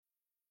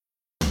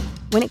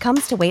When it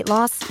comes to weight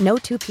loss, no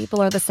two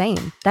people are the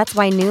same. That's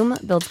why Noom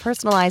builds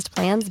personalized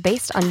plans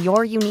based on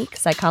your unique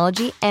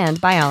psychology and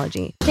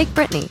biology. Take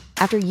Brittany.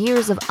 After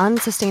years of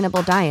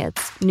unsustainable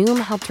diets, Noom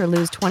helped her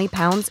lose 20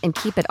 pounds and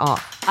keep it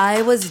off.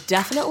 I was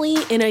definitely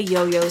in a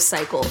yo-yo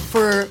cycle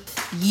for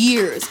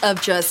years of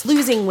just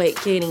losing weight,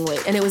 gaining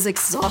weight, and it was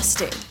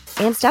exhausting.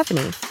 And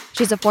Stephanie.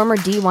 She's a former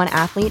D1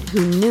 athlete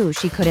who knew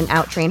she couldn't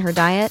out-train her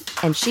diet,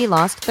 and she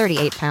lost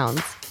 38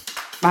 pounds.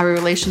 My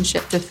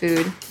relationship to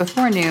food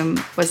before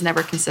Noom was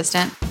never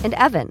consistent. And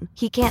Evan,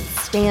 he can't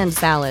stand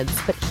salads,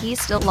 but he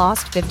still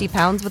lost 50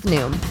 pounds with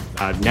Noom.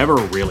 I never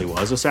really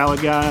was a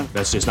salad guy.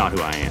 That's just not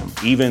who I am.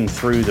 Even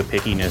through the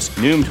pickiness,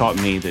 Noom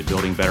taught me that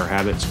building better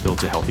habits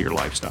builds a healthier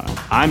lifestyle.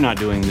 I'm not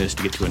doing this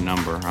to get to a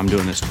number. I'm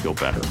doing this to feel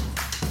better.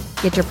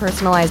 Get your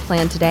personalized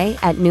plan today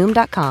at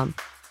Noom.com.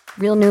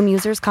 Real Noom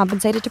users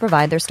compensated to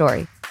provide their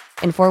story.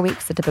 In 4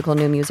 weeks, the typical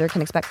Noom user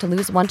can expect to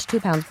lose 1 to 2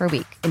 pounds per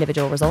week.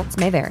 Individual results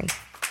may vary.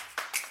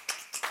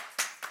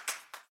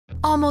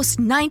 Almost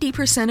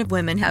 90% of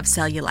women have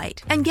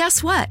cellulite. And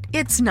guess what?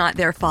 It's not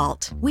their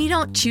fault. We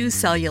don't choose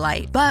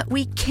cellulite, but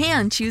we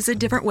can choose a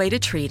different way to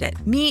treat it.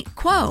 Meet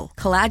Quo,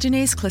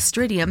 collagenase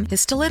Clostridium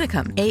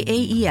histolyticum,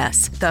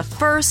 AAES, the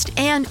first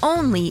and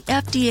only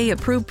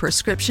FDA-approved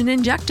prescription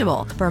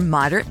injectable for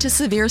moderate to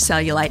severe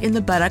cellulite in the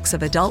buttocks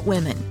of adult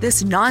women.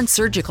 This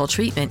non-surgical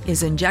treatment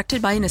is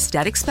injected by an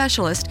aesthetic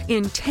specialist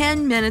in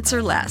 10 minutes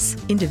or less.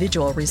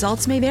 Individual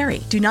results may vary.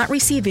 Do not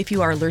receive if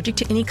you are allergic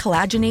to any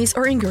collagenase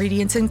or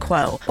ingredients in Quo,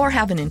 or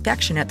have an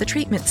infection at the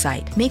treatment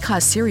site. May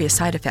cause serious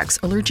side effects,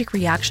 allergic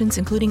reactions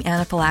including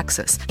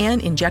anaphylaxis,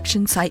 and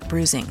injection site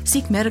bruising.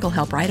 Seek medical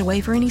help right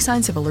away for any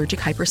signs of allergic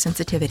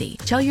hypersensitivity.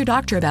 Tell your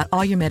doctor about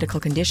all your medical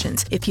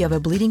conditions if you have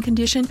a bleeding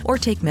condition or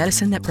take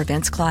medicine that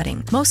prevents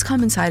clotting. Most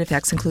common side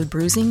effects include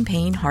bruising,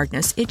 pain,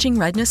 hardness, itching,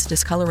 redness,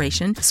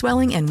 discoloration,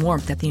 swelling, and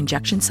warmth at the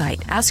injection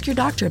site. Ask your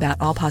doctor about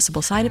all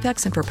possible side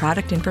effects and for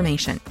product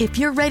information. If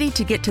you're ready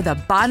to get to the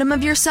bottom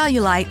of your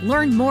cellulite,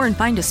 learn more and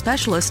find a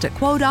specialist at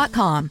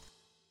Quo.com.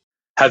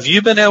 Have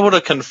you been able to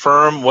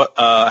confirm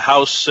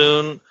how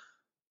soon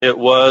it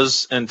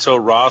was until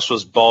Ross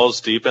was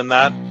balls deep in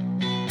that?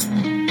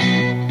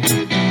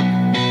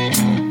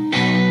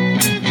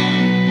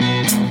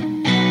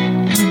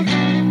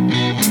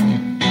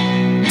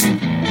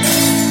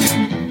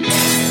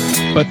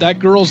 But that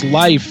girl's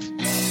life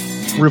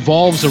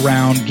revolves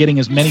around getting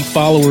as many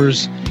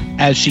followers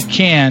as she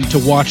can to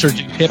watch her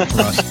do hip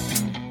thrusts.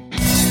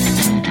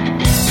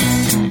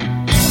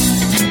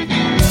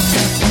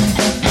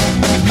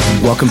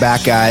 Welcome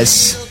back,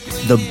 guys.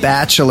 The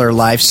Bachelor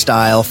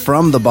Lifestyle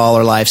from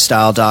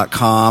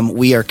theballerlifestyle.com.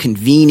 We are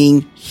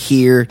convening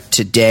here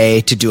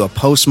today to do a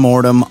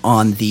postmortem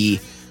on the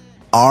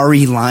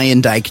Arie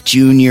Luyendyk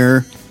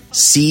Jr.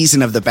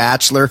 season of The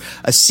Bachelor,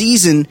 a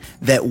season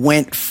that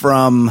went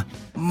from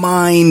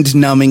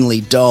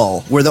mind-numbingly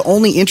dull, where the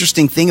only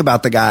interesting thing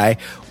about the guy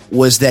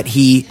was that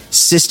he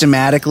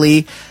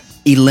systematically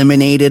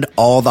eliminated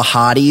all the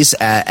hotties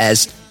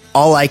as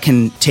all I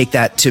can take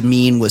that to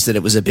mean was that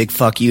it was a big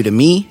fuck you to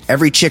me.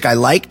 Every chick I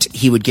liked,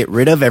 he would get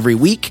rid of every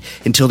week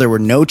until there were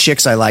no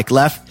chicks I liked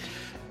left.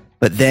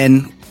 But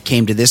then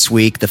came to this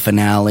week, the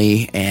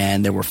finale,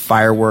 and there were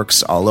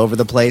fireworks all over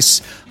the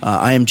place.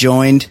 I am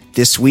joined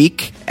this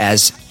week,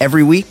 as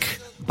every week,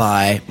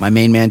 by my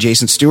main man,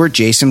 Jason Stewart.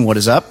 Jason, what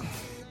is up?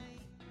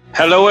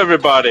 Hello,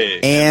 everybody.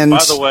 And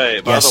by the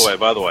way,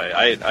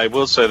 I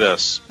will say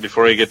this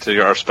before we get to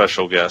our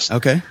special guest.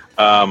 Okay.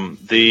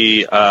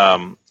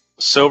 The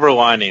silver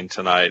lining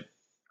tonight,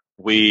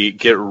 we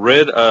get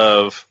rid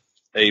of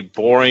a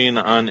boring,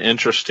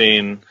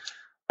 uninteresting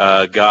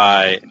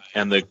guy,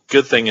 and the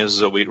good thing is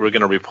that we're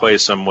going to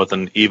replace him with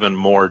an even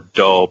more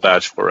dull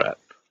bachelorette.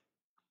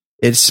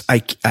 I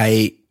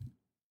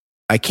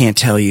can't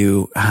tell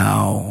you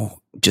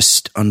how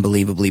just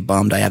unbelievably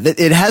bummed I am.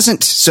 It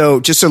hasn't. So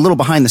just a little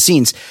behind the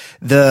scenes,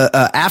 the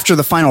after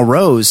the final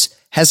rose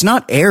has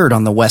not aired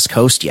on the West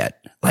Coast yet.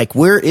 Like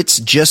it's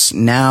just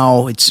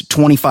now, it's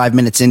 25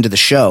 minutes into the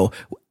show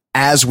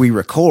as we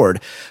record.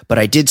 But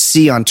I did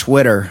see on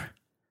Twitter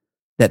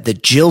that the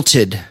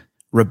jilted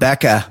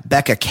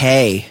Becca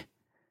K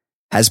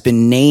has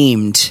been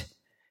named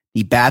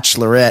the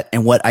Bachelorette,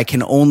 and what I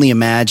can only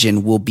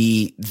imagine will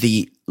be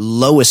the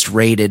lowest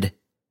rated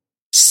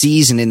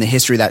season in the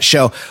history of that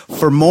show.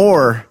 For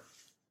more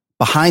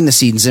behind the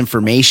scenes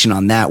information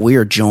on that, we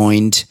are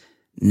joined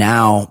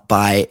now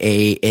by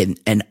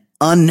an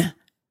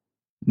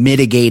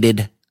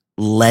unmitigated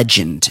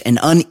legend, an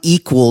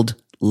unequaled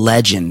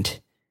legend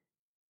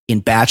in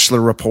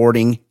Bachelor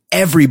reporting.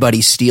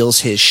 Everybody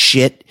steals his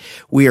shit.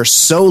 We are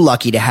so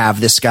lucky to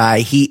have this guy.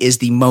 He is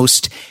the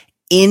most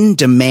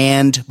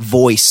in-demand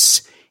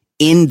voice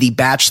in the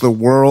Bachelor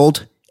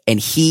world, and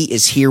he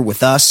is here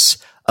with us.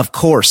 Of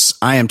course,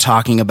 I am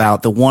talking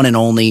about the one and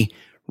only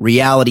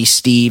Reality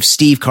Steve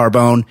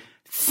Carbone.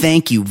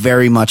 Thank you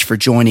very much for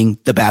joining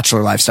the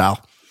Bachelor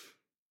Lifestyle.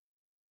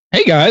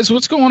 Hey guys,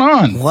 what's going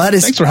on?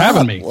 Thanks for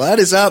having me. What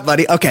is up,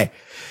 buddy? Okay.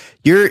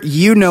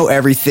 You know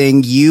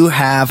everything. You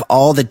have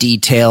all the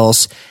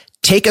details.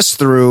 Take us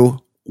through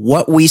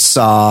what we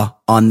saw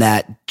on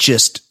that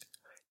just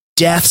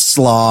death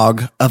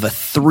slog of a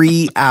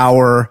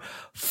 3-hour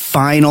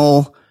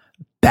final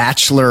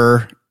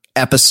Bachelor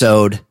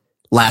episode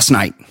last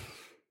night?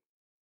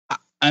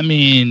 I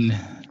mean,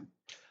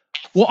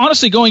 well,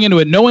 honestly, going into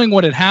it, knowing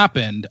what had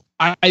happened,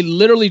 I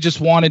literally just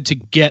wanted to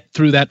get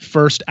through that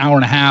first hour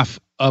and a half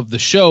of the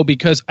show,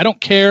 because I don't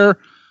care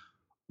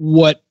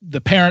what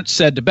the parents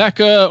said to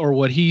Becca or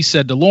what he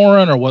said to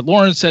Lauren or what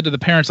Lauren said to the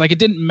parents. Like, it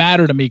didn't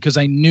matter to me because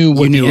I knew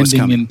what the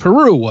ending in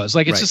Peru was.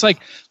 Like, it's just like,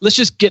 let's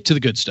just get to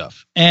the good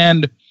stuff.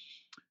 And,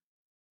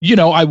 you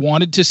know, I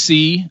wanted to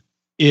see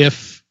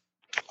if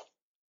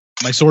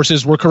my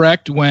sources were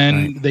correct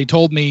when they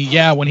told me,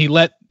 yeah, when he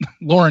let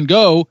Lauren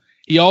go,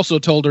 he also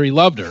told her he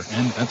loved her.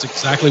 And that's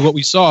exactly what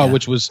we saw,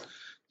 which was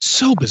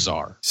so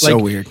bizarre. So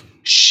weird.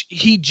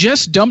 He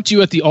just dumped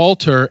you at the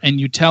altar and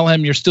you tell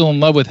him you're still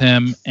in love with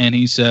him and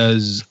he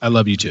says, I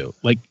love you too.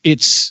 Like,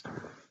 it's,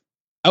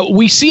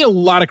 we see a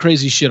lot of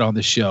crazy shit on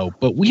this show,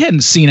 but we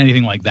hadn't seen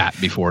anything like that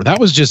before. That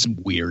was just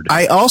weird.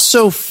 I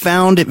also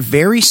found it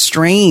very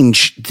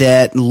strange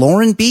that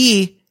Lauren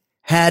B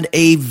had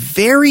a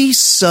very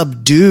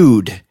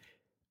subdued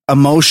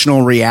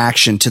emotional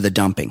reaction to the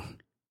dumping.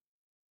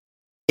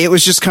 It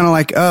was just kind of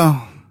like,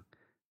 oh,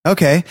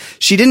 okay.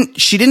 She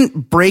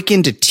didn't break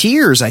into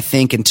tears, I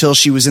think, until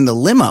she was in the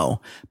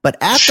limo.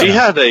 But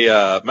had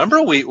a,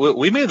 remember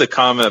we made the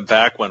comment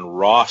back when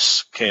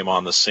Ross came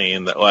on the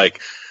scene that,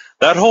 like,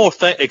 that whole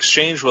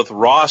exchange with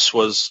Ross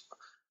was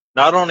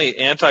not only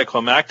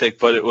anticlimactic,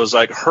 but it was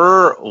like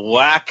her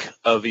lack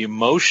of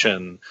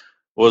emotion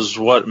was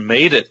what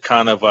made it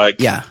kind of like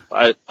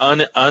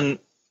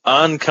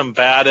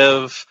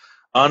uncombative,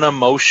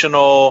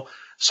 unemotional.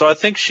 So I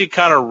think she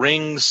kind of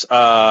rings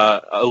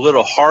a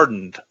little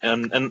hardened,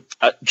 and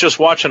just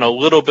watching a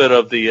little bit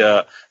of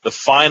the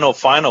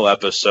final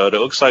episode, it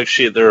looks like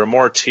there are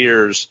more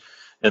tears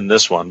in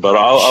this one. But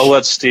I'll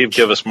let Steve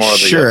give us more of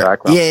the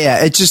background.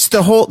 Yeah. It's just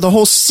the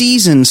whole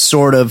season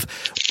sort of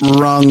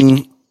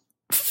rung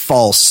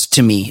false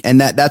to me, and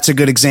that's a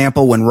good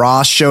example. When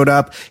Ross showed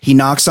up, he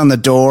knocks on the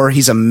door.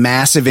 He's a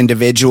massive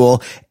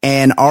individual,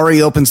 and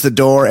Arie opens the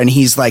door, and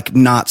he's like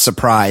not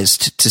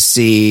surprised to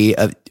see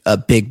a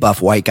big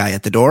buff white guy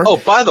at the door. Oh,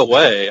 by the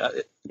way,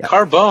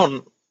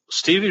 Carbone,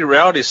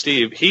 Rowdy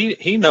Steve,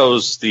 he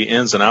knows the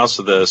ins and outs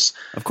of this.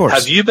 Of course.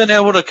 Have you been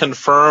able to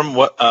confirm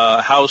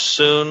how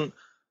soon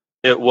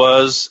it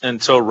was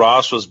until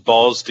Ross was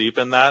balls deep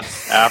in that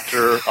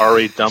after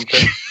Arie dumped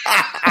it?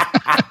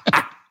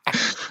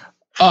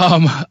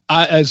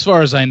 As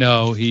far as I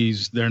know,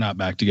 they're not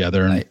back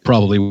together, and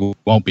probably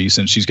won't be,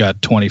 since she's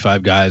got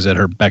 25 guys at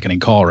her beckoning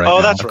call right now.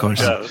 Oh, that's of right.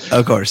 Course.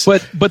 Of course.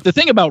 But the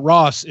thing about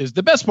Ross is,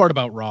 the best part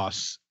about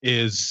Ross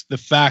is the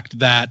fact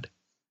that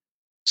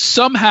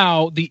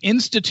somehow the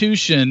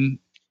institution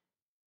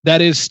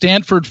that is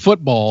Stanford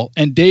football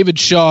and David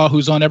Shaw,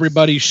 who's on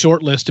everybody's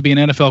short list to be an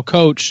NFL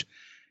coach,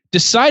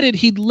 decided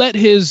he'd let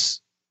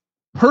his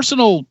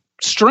personal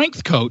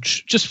strength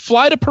coach just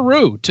fly to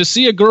Peru to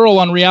see a girl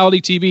on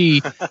reality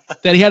TV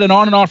that he had an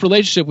on and off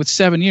relationship with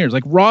 7 years.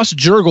 Like, Ross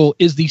Jurgel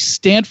is the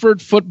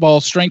Stanford football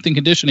strength and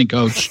conditioning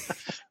coach,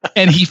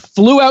 and he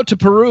flew out to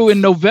Peru in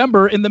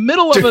November in the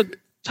middle of a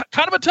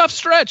kind of a tough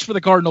stretch for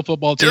the Cardinal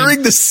football team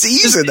during the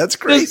season. That's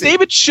crazy. Does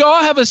David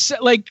Shaw have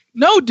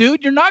no,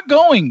 dude, you're not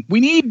going. We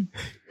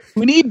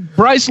need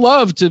Bryce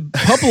Love to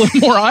pump a little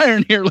more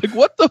iron here. Like,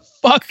 what the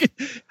fuck?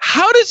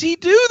 How does he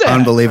do that?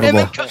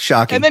 Unbelievable.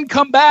 Shocking. And then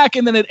come back,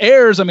 and then it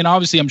airs. I mean,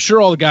 obviously, I'm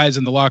sure all the guys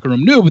in the locker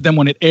room knew, but then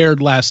when it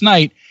aired last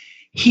night,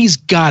 he's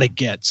got to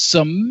get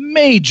some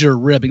major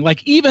ribbing,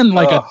 like even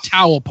like a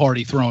towel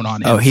party thrown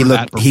on him. Oh, he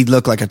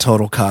looked like a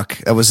total cuck.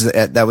 That was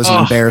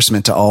an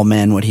embarrassment to all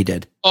men, what he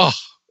did. Oh,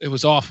 it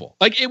was awful.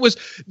 Like, it was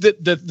the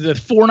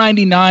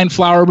 $4.99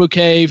 flower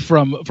bouquet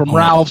from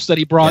Ralph's that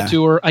he brought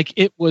to her. Like,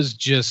 it was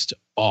just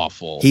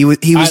awful. He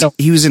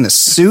was in a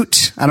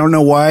suit. I don't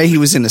know why he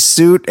was in a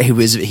suit.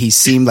 He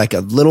seemed like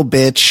a little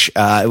bitch.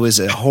 It was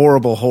a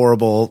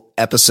horrible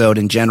episode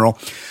in general.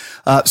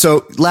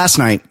 So last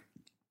night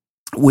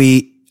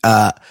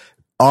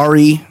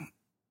Arie,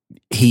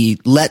 he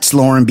lets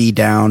Lauren B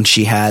down.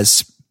 She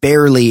has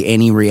barely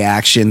any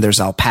reaction. There's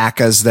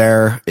alpacas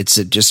there. It's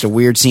just a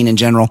weird scene in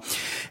general.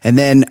 And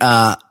then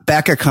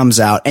Becca comes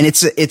out, and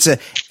it's a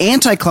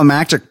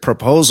anticlimactic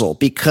proposal,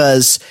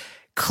 because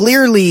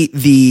clearly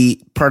the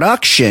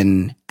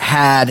production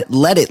had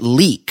let it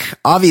leak.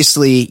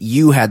 Obviously,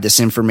 you had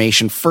this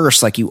information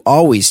first, like you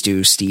always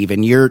do, Steve,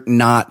 and you're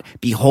not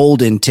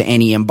beholden to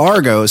any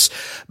embargoes,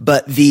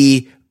 but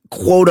the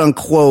quote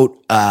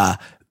unquote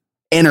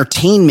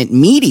entertainment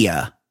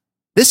media,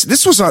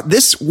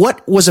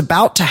 what was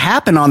about to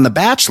happen on The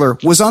Bachelor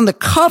was on the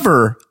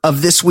cover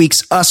of this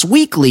week's Us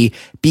Weekly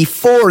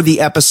before the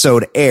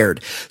episode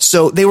aired.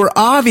 So they were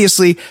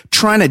obviously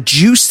trying to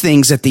juice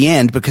things at the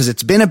end, because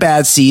it's been a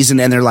bad season,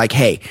 and they're like,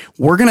 hey,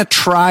 we're going to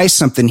try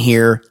something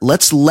here.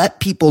 Let's let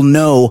people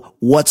know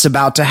what's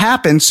about to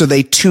happen so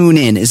they tune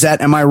in.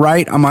 Am I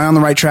right? Am I on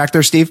the right track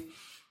there, Steve?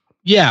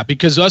 Yeah,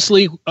 because Us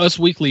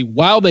Weekly,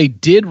 while they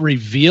did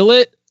reveal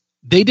it,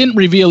 they didn't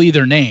reveal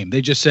either name.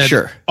 They just said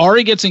Sure.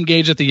 Arie gets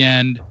engaged at the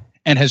end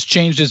and has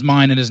changed his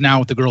mind and is now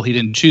with the girl he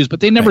didn't choose. But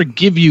they never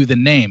give you the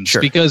names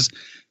because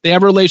they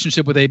have a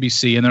relationship with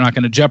ABC and they're not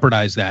going to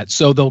jeopardize that.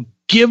 So they'll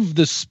give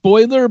the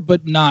spoiler,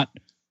 but not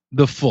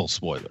the full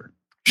spoiler.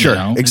 Sure, you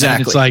know? exactly.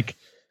 And it's like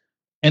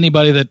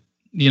anybody that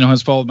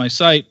has followed my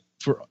site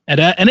for at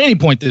any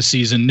point this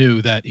season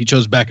knew that he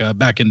chose Becca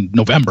back in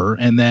November,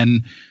 and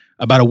then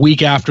about a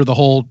week after the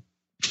whole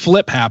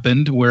flip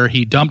happened, where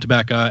he dumped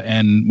Becca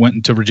and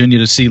went to Virginia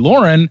to see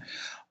Lauren,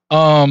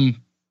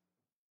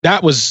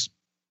 that was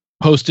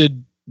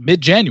posted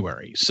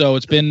mid-January. So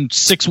it's been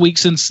 6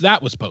 weeks since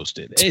that was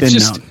posted.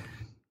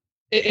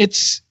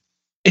 It's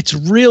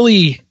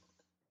really.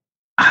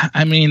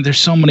 I mean, I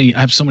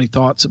have so many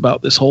thoughts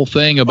about this whole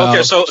thing.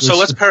 About so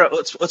let's pare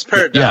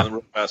it down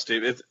real fast,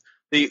 Steve.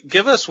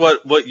 Give us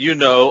what you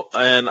know,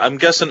 and I'm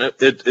guessing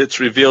it's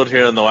revealed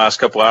here in the last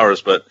couple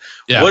hours. But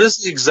what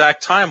is the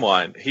exact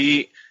timeline?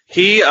 He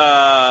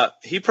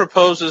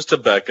proposes to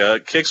Becca,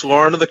 kicks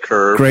Lauren to the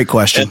curb. Great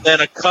question. And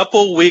then a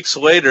couple weeks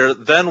later,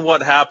 then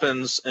what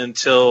happens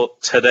until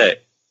today?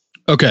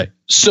 Okay,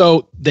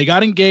 so they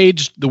got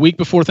engaged the week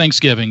before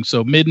Thanksgiving,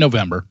 so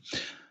mid-November.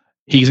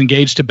 He's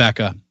engaged to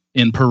Becca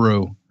in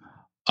Peru.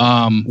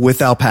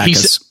 With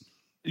alpacas.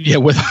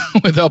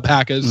 With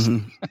alpacas.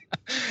 Mm-hmm.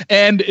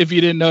 And if you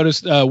didn't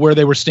notice where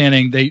they were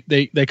standing,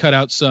 they cut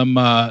out some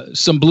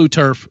blue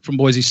turf from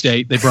Boise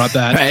State. They brought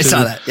that. I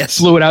saw that. Yes.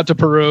 Flew it out to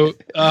Peru.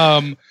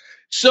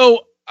 So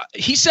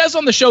he says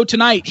on the show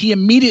tonight, he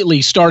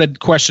immediately started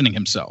questioning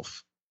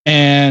himself.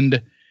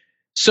 And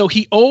so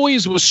he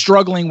always was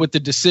struggling with the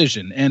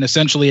decision and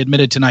essentially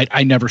admitted tonight,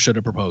 I never should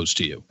have proposed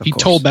to you. He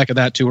told Becca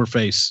that to her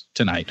face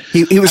tonight.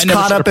 He was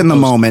caught up in the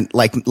moment,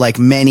 like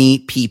many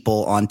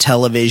people on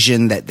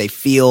television, that they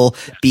feel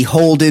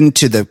beholden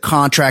to the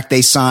contract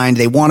they signed.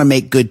 They want to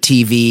make good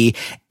TV,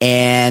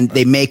 and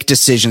they make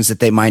decisions that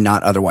they might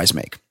not otherwise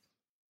make.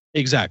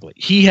 Exactly.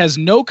 He has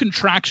no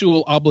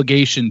contractual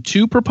obligation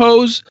to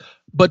propose,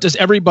 but does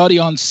everybody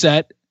on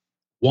set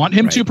want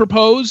him to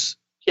propose?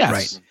 Yes.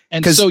 Right.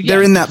 And so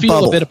they're in that feel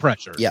bubble. A bit of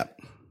pressure. Yeah.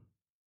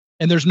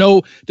 And there's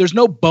no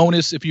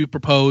bonus if you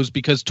propose,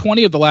 because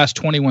 20 of the last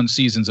 21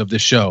 seasons of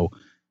this show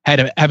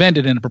have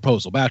ended in a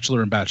proposal,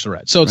 Bachelor and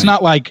Bachelorette. So it's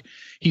not like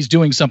he's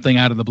doing something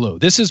out of the blue.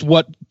 This is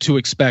what to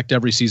expect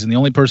every season. The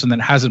only person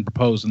that hasn't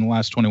proposed in the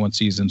last 21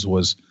 seasons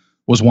was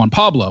Juan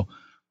Pablo.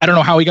 I don't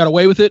know how he got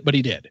away with it, but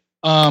he did.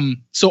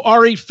 So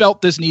Arie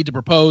felt this need to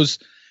propose,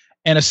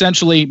 and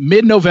essentially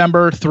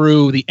mid-November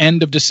through the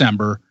end of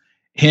December,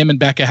 him and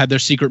Becca had their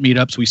secret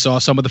meetups. We saw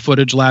some of the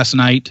footage last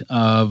night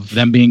of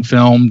them being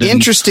filmed.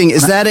 Interesting.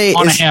 Is that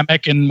on a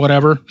hammock and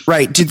whatever?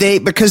 Right.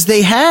 Because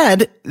they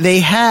had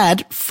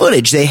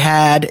footage. They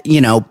had,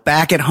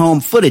 back at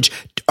home footage.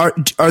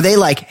 Are they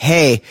like,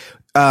 hey,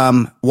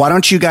 why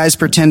don't you guys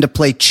pretend to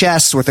play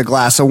chess with a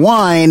glass of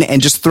wine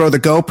and just throw the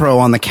GoPro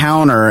on the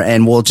counter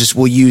and we'll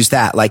use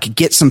that, like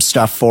get some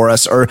stuff for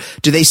us? Or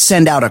do they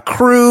send out a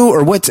crew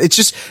or what's, it's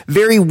just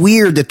very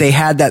weird that they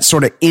had that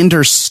sort of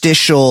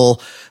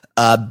interstitial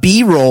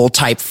B-roll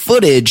type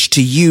footage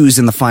to use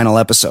in the final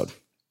episode.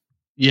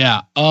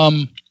 Yeah.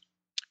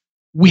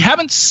 We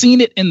haven't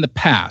seen it in the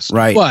past,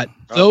 right? But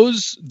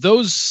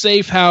those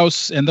safe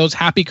house and those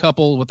happy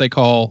couple, what they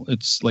call,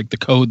 it's like the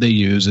code they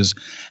use is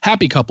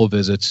happy couple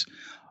visits,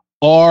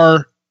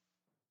 are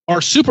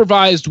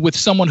supervised with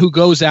someone who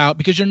goes out,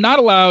 because you're not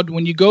allowed,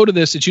 when you go to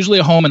this, it's usually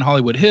a home in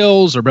Hollywood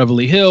Hills or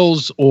Beverly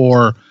Hills,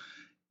 or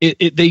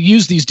they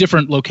use these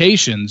different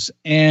locations,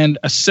 and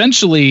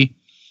essentially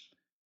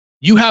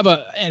you have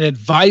an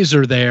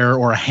advisor there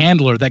or a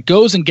handler that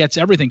goes and gets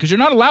everything, because you're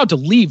not allowed to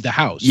leave the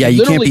house. Yeah,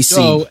 you can't be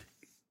seen.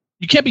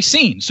 You can't be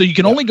seen. So you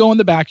can only go in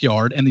the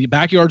backyard, and the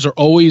backyards are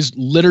always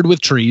littered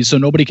with trees, so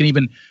nobody can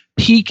even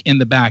peek in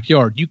the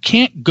backyard. You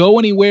can't go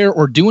anywhere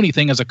or do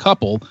anything as a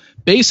couple.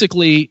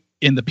 Basically,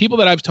 in the people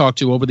that I've talked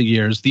to over the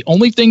years, the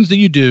only things that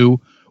you do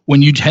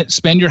when you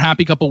spend your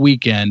happy couple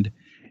weekend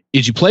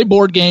is you play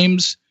board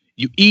games,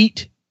 you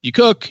eat, you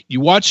cook,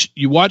 you watch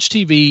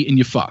TV, and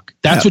you fuck.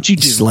 That's what you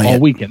do all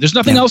weekend. There's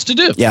nothing else to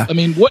do. Yeah. I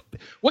mean,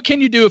 what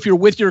can you do if you're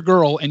with your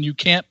girl and you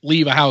can't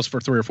leave a house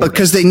for 3 or 4 days?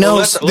 Because they know.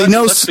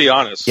 Let's be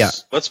honest. Yeah.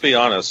 Let's be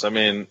honest. I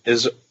mean,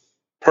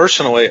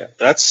 personally,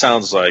 that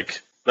sounds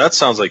like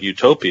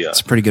utopia.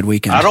 It's a pretty good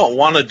weekend. I don't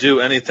want to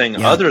do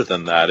anything other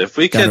than that. If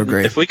we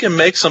can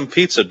make some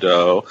pizza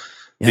dough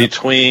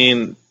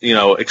between,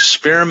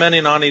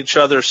 experimenting on each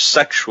other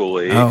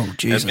sexually, and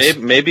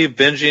maybe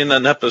binging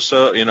an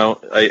episode,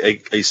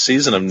 a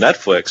season of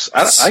Netflix.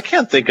 I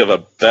can't think of a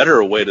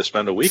better way to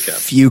spend a weekend.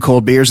 Few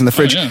cold beers in the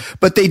fridge.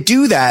 But they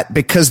do that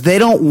because they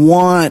don't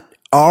want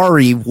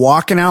Arie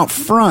walking out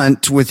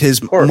front with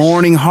his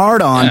morning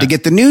hard on to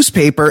get the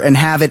newspaper and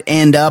have it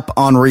end up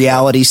on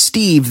Reality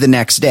Steve the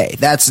next day.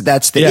 That's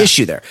the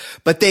issue there.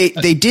 But they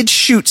did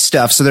shoot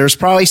stuff, so there's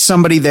probably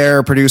somebody there,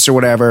 a producer,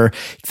 whatever,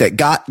 that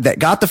got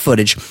the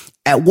footage.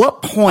 At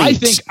what point?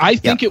 I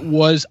think it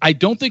was. I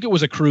don't think it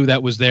was a crew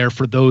that was there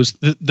for those.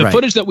 The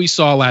footage that we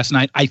saw last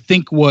night, I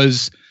think,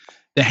 was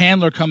the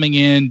handler coming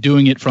in,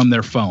 doing it from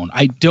their phone.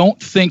 I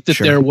don't think that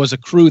there was a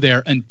crew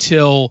there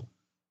until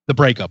the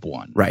breakup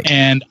one. Right.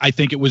 And I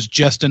think it was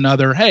just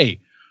another, hey,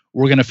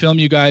 we're going to film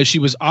you guys. She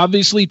was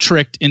obviously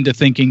tricked into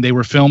thinking they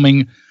were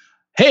filming,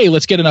 hey,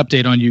 let's get an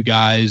update on you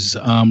guys.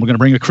 We're going to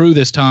bring a crew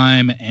this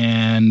time.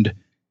 And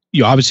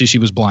obviously she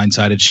was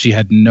blindsided. She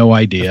had no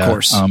idea. Of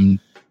course.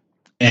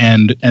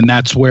 And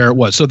that's where it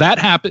was. So that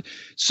happened.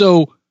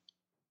 So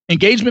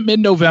engagement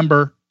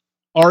mid-November,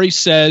 Arie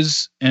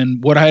says,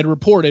 and what I had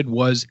reported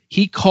was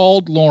he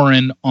called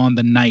Lauren on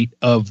the night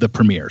of the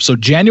premiere. So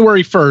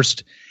January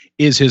 1st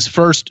is his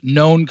first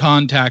known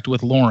contact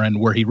with Lauren,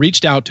 where he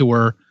reached out to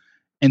her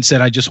and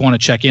said, I just want to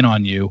check in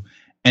on you.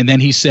 And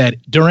then he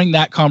said during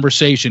that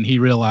conversation, he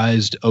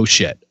realized, oh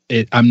shit,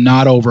 I'm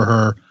not over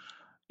her.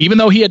 Even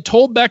though he had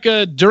told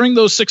Becca during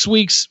those 6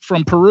 weeks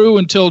from Peru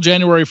until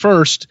January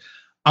 1st,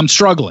 I'm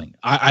struggling.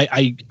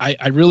 I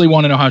really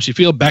want to know how she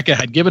feels. Becca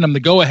had given him the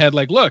go ahead.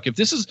 Like, look,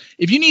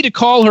 if you need to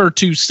call her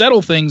to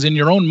settle things in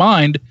your own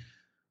mind,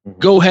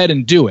 go ahead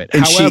and do it.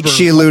 And however,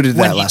 she alluded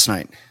to that last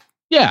night.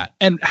 Yeah.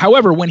 And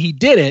however, when he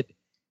did it,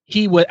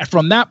 he would,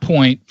 from that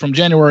point, from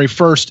January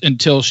 1st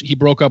until he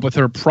broke up with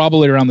her,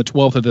 probably around the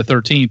 12th or the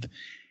 13th,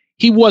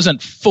 he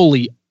wasn't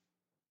fully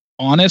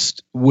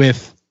honest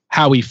with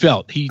how he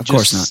felt. He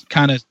just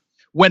kind of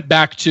went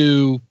back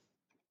to,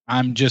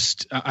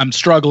 I'm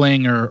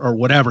struggling or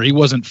whatever. He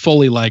wasn't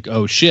fully like,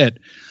 oh shit.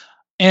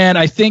 And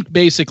I think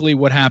basically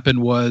what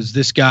happened was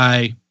this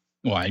guy,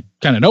 well, I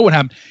kind of know what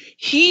happened.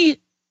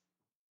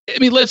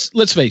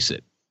 Let's face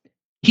it.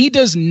 He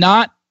does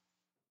not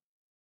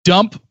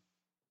dump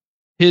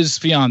his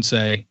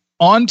fiance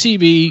on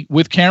TV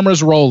with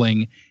cameras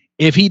rolling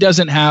if he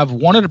doesn't have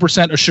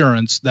 100%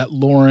 assurance that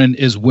Lauren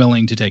is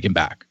willing to take him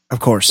back. Of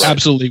course.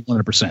 Absolutely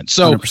 100%.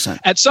 So 100%.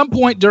 At some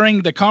point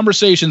during the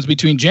conversations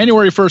between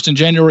January 1st and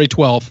January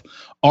 12th,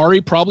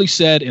 Arie probably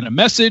said in a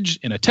message,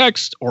 in a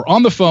text, or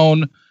on the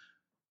phone,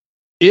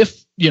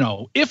 if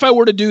I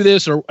were to do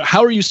this, or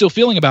how are you still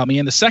feeling about me?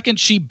 And the second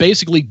she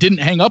basically didn't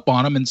hang up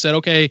on him and said,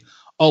 okay,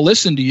 I'll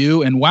listen to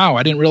you. And wow,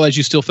 I didn't realize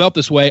you still felt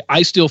this way.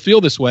 I still feel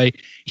this way.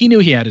 He knew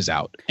he had his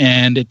out.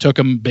 And it took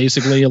him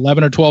basically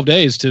 11 or 12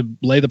 days to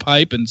lay the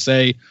pipe and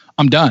say,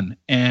 I'm done.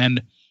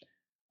 And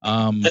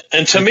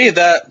to me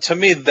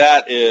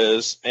that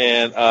is,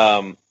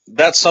 and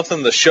that's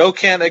something the show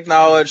can't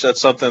acknowledge. That's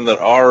something that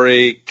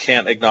Arie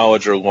can't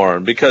acknowledge, or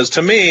Lauren, because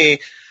to me,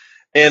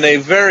 in a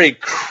very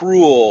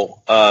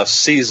cruel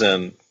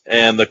season,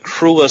 and the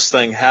cruelest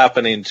thing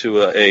happening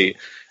to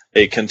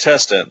a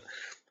contestant,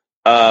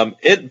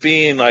 it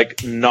being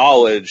like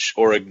knowledge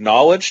or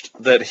acknowledged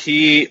that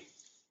he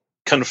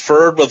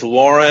conferred with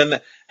Lauren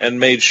and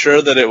made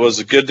sure that it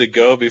was good to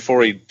go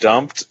before he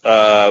dumped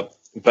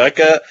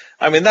Becca.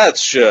 I mean,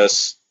 that's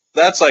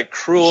like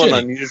cruel and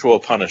unusual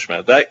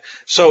punishment.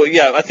 So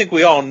yeah, I think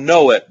we all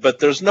know it, but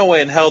there's no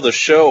way in hell the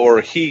show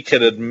or he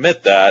can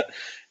admit that.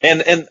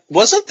 And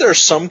wasn't there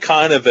some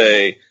kind of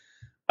a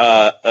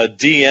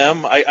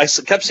DM? I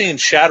kept seeing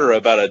chatter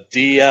about a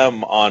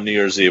DM on New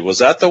Year's Eve. Was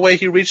that the way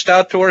he reached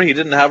out to her? He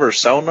didn't have her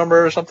cell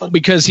number or something?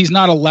 Because he's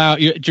not allowed.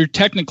 You're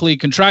technically,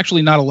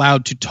 contractually not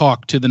allowed to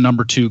talk to the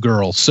number 2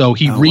 girl. So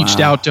he reached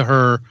out to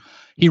her.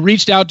 He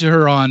reached out to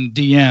her on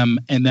DM,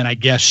 and then I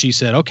guess she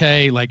said,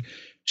 okay, like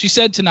she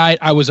said tonight,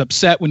 I was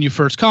upset when you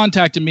first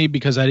contacted me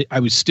because I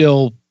was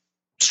still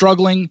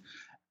struggling,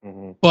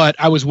 but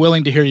I was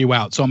willing to hear you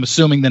out. So I'm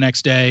assuming the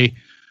next day,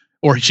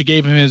 or she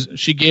gave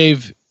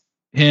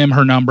him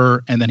her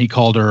number, and then he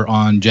called her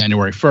on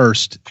January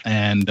 1st.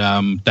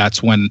 And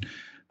that's when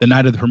the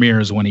night of the premiere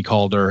is when he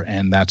called her,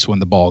 and that's when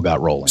the ball got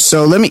rolling.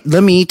 So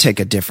let me take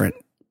a different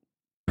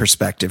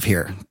perspective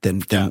here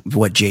than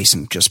what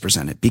Jason just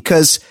presented,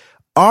 because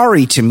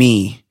Arie to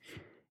me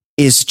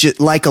is just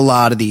like a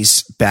lot of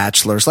these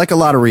bachelors, like a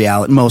lot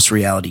of most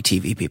reality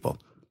TV people.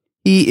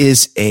 He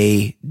is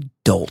a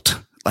dolt.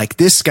 Like,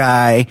 this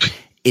guy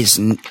is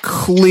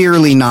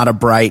clearly not a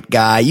bright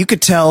guy. You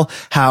could tell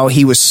how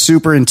he was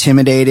super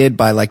intimidated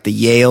by like the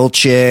Yale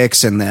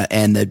chicks and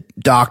the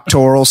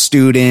doctoral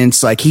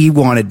students. Like, he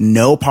wanted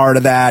no part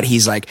of that.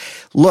 He's like,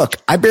 look,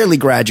 I barely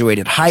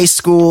graduated high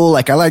school.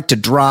 Like, I like to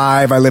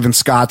drive. I live in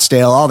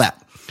Scottsdale, all that.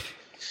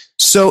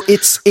 So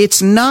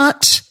it's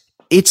not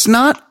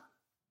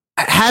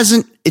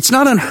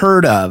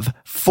unheard of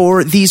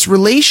for these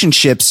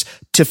relationships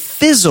to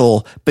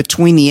fizzle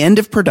between the end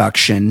of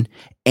production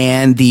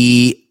and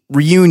the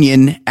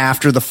reunion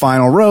after the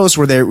final rose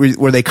where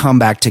they come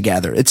back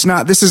together.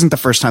 This isn't the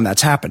first time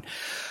that's happened.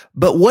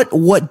 But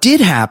what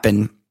did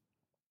happen,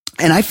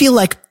 and I feel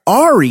like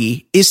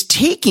Arie is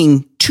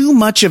taking too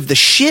much of the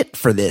shit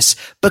for this,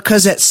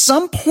 because at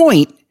some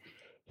point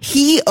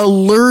he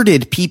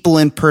alerted people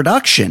in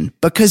production,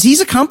 because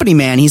he's a company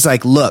man. He's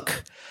like,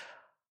 look,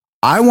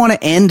 I want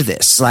to end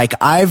this. Like,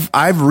 I've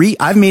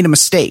made a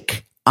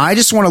mistake. I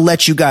just want to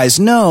let you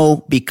guys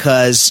know,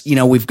 because,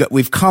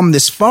 we've come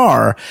this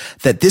far,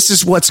 that this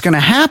is what's going to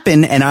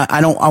happen. And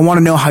I want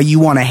to know how you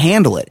want to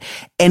handle it.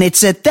 And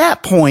it's at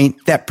that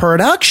point that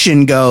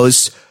production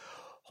goes,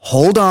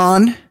 hold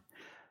on.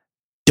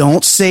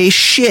 don't say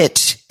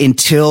shit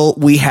until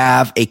we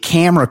have a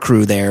camera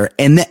crew there.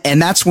 And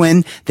that's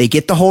when they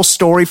get the whole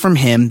story from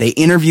him. They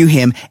interview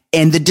him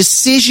and the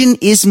decision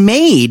is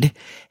made.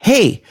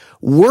 Hey,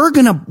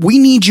 we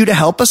need you to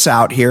help us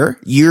out here.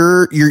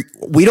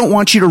 We don't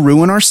want you to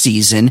ruin our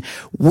season.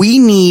 We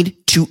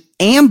need to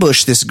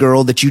ambush this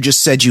girl that you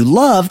just said you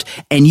loved,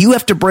 and you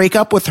have to break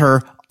up with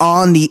her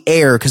on the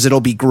air because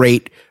it'll be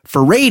great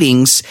for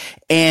ratings.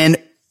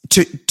 And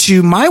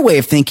to my way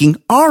of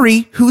thinking,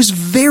 Arie, who's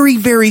very,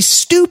 very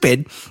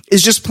stupid,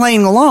 is just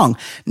playing along.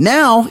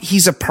 Now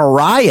he's a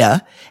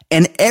pariah,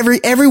 and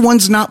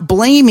everyone's not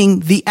blaming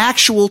the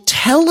actual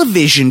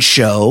television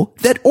show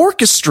that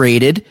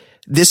orchestrated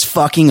this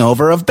fucking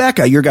over of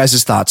Becca. Your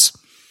guys' thoughts?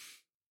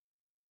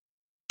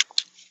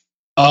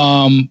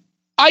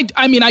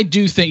 I mean, I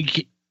do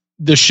think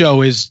the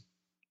show is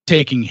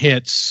taking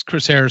hits.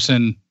 Chris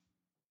Harrison,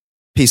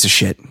 piece of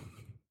shit.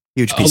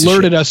 Huge piece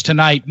alerted of shit. us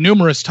tonight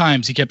numerous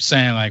times. He kept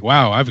saying like,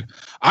 "Wow,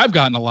 I've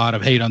gotten a lot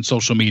of hate on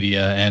social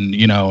media, and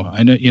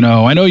I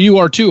know you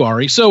are too,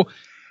 Arie." So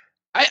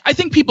I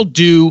think people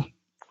do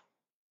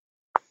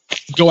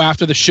go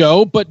after the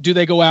show, but do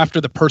they go after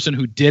the person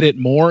who did it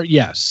more?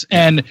 Yes.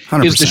 And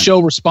 100%. Is the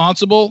show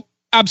responsible?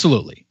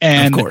 Absolutely.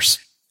 And of course,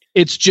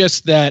 it's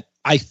just that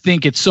I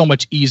think it's so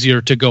much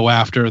easier to go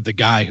after the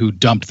guy who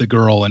dumped the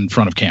girl in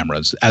front of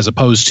cameras, as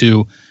opposed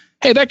to,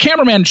 hey, that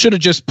cameraman should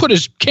have just put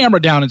his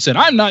camera down and said,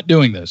 I'm not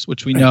doing this,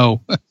 which we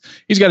know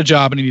he's got a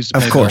job and he needs to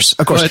pay bills.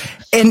 Of course.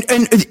 And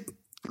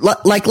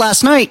like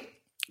last night,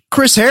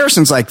 Chris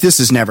Harrison's like, this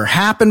has never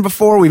happened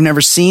before. We've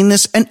never seen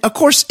this. And of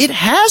course it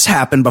has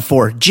happened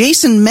before.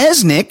 Jason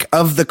Mesnick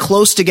of the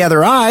Close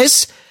Together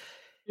Eyes.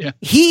 Yeah.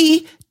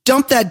 He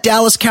dumped that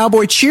Dallas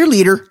Cowboy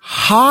cheerleader,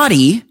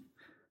 Hottie.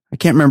 I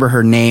can't remember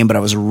her name, but I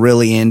was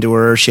really into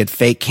her. She had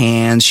fake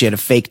hands. She had a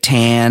fake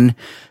tan.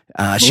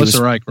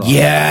 Melissa Rycroft.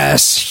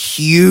 Yes.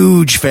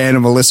 Huge fan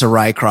of Melissa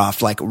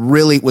Rycroft. Like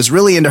was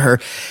really into her.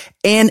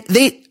 And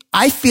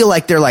I feel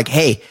like they're like,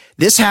 hey,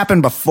 this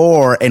happened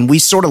before and we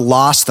sort of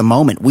lost the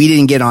moment. We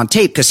didn't get on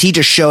tape because he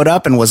just showed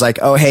up and was like,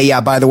 oh, hey,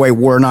 yeah, by the way,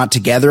 we're not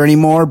together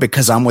anymore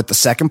because I'm with the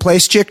second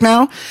place chick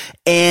now.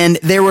 And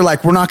they were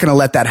like, we're not going to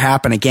let that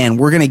happen again.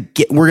 We're going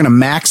to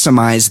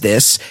maximize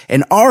this.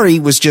 And Arie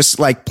was just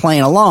like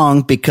playing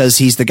along because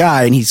he's the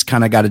guy and he's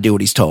kind of got to do what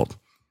he's told.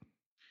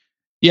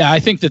 Yeah, I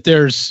think that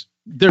there's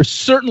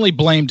certainly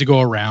blame to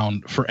go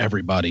around for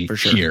everybody for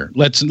sure. Here.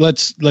 Let's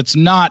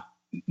not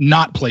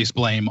place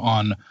blame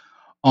on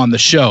the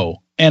show.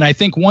 And I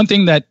think one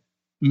thing that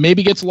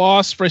maybe gets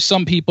lost for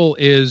some people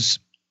is,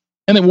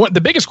 and then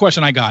the biggest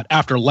question I got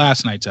after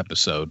last night's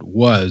episode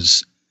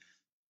was,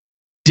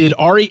 did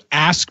Arie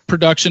ask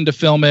production to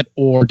film it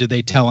or did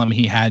they tell him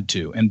he had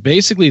to? And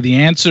basically the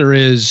answer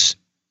is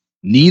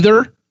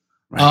neither.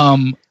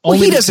 Right.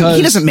 He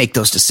doesn't make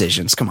those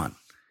decisions. Come on.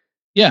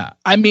 Yeah.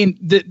 I mean,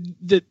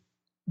 the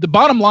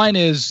bottom line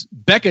is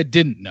Becca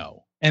didn't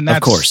know. And that's,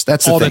 of course,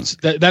 that's the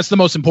thing. That's the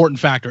most important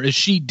factor is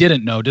she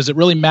didn't know. Does it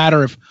really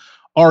matter if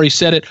Arie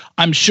said it?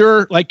 I'm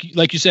sure, like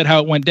you said, how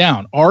it went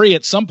down. Arie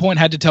at some point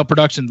had to tell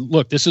production,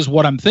 look, this is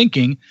what I'm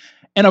thinking.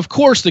 And of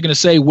course they're going to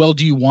say, well,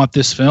 do you want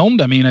this filmed?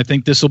 I mean, I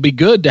think this will be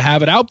good to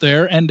have it out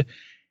there. And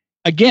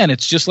again,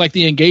 it's just like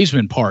the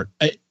engagement part.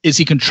 Is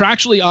he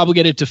contractually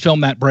obligated to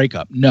film that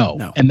breakup?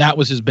 No. And that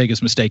was his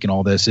biggest mistake in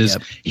all this is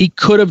he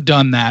could have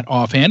done that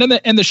offhand.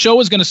 And the show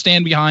is going to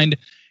stand behind.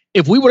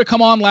 If we would have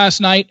come on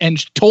last night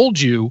and told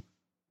you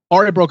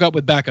Arie broke up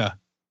with Becca,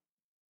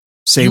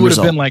 you would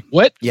have been like,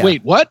 what? Yeah.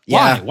 Wait, what?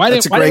 Why? Yeah, why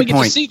didn't we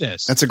get to see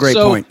this? That's a great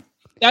point.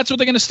 That's what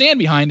they're going to stand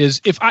behind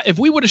is if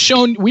we would have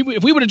shown,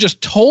 if we would have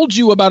just told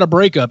you about a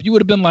breakup, you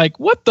would have been like,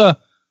 what the,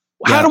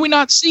 how do we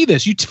not see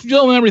this? You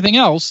film everything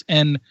else.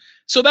 And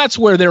so that's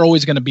where they're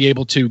always going to be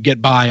able to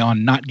get by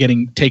on not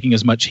taking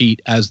as much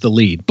heat as the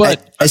lead.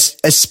 But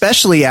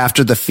especially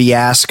after the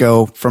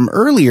fiasco from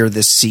earlier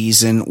this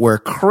season where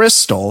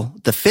Crystal,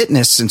 the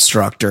fitness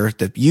instructor,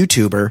 the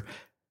YouTuber,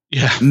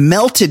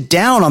 melted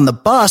down on the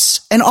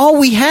bus, and all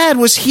we had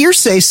was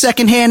hearsay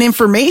secondhand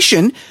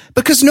information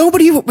because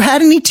nobody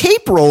had any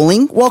tape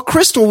rolling while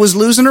Crystal was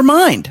losing her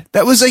mind.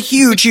 That was a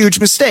huge, huge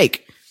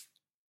mistake.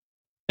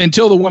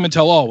 Until the Women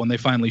Tell All when they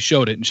finally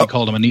showed it and she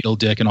called him a needle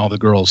dick and all the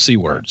girls C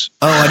words.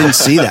 Oh, I didn't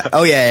see that.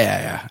 Oh,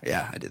 yeah,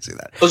 I did see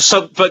that.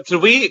 So, but can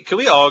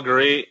we all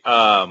agree?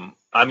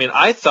 I mean,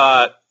 I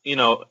thought,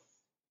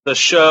 the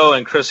show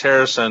and Chris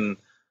Harrison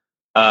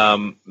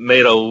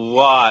made a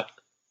lot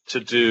to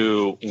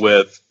do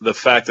with the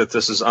fact that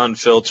this is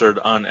unfiltered,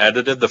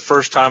 unedited. The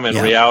first time in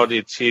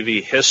reality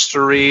TV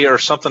history or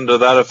something to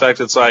that effect.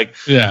 It's like,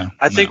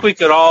 I think we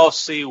could all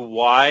see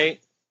why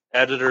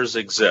editors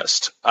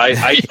exist.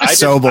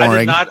 So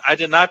boring. I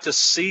did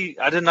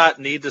not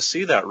need to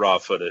see that raw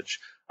footage.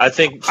 I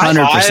think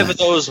 100%. 5 of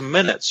those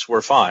minutes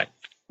were fine.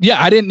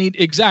 Yeah, I didn't need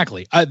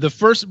exactly.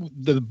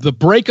 The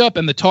breakup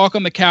and the talk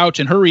on the couch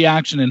and her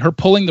reaction and her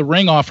pulling the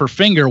ring off her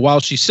finger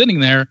while she's sitting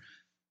there,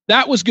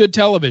 that was good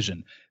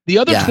television. The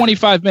other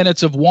 25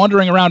 minutes of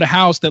wandering around a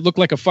house that looked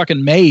like a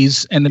fucking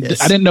maze, and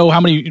I didn't know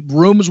how many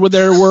rooms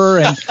there were,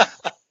 and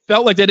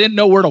felt like they didn't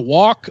know where to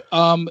walk.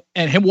 And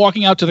him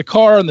walking out to the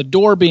car and the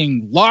door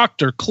being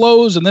locked or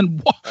closed and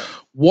then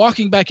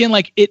walking back in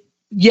like it.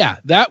 Yeah,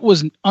 that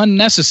was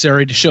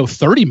unnecessary to show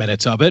 30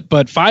 minutes of it,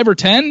 but 5 or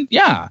 10,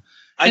 yeah.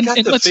 I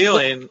got the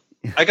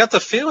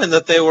feeling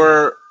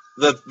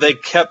that they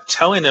kept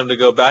telling him to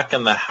go back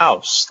in the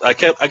house. I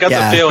got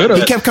the feeling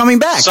he kept coming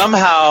back.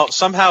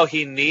 Somehow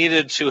he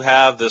needed to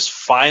have this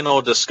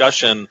final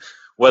discussion,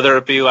 whether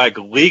it be like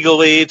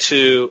legally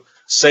to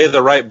say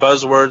the right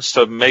buzzwords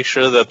to make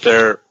sure that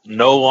they're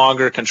no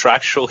longer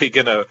contractually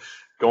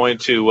going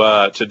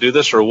to do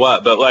this or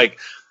what. But like,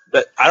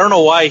 I don't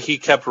know why he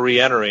kept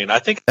re-entering. I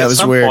think at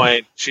some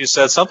point she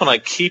said something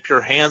like, "Keep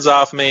your hands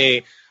off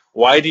me.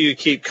 Why do you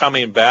keep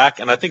coming back?"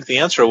 And I think the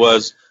answer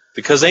was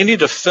because they need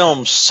to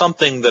film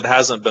something that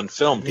hasn't been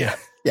filmed yet.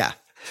 Yeah.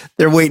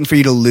 They're waiting for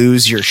you to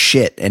lose your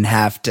shit and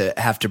have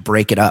to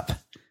break it up.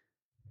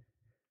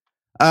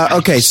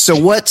 Okay. So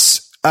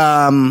what's,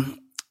 I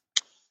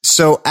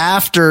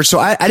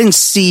didn't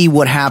see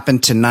what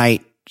happened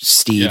tonight,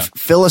 Steve. Yeah.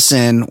 Fill us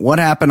in. What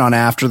happened on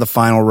After the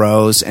Final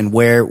Rose and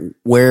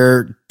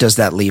where does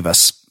that leave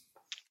us?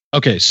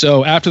 Okay.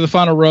 So after the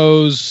final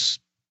rose,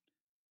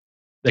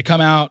 they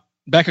come out.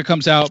 Becca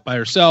comes out by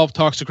herself,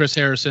 talks to Chris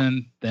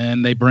Harrison.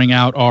 Then they bring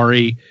out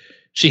Arie.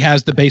 She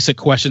has the basic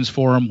questions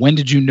for him. When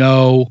did you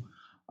know?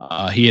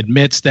 He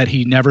admits that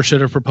he never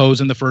should have proposed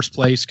in the first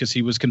place because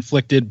he was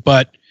conflicted,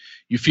 but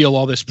you feel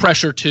all this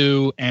pressure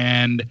too.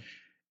 And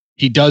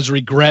he does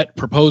regret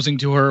proposing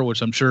to her,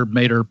 which I'm sure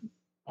made her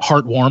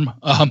heart warm.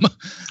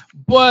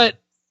 But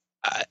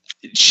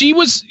she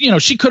was,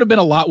 she could have been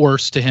a lot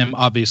worse to him.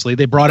 Obviously,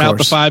 they brought out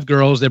the 5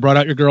 girls. They brought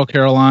out your girl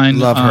Caroline,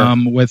 love her.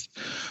 with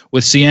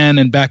Cien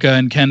and Becca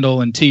and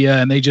Kendall and Tia,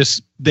 and they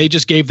just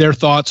gave their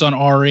thoughts on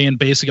Arie, and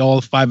basically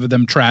all 5 of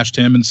them trashed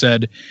him and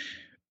said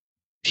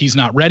he's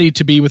not ready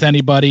to be with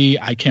anybody.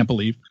 I can't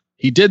believe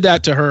he did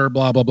that to her.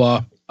 Blah blah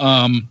blah.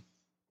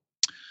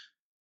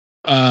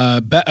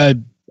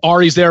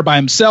 Arie's there by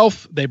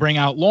himself. They bring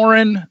out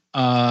Lauren.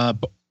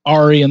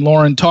 Arie and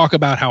Lauren talk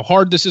about how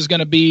hard this is going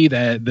to be.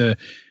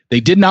 They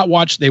did not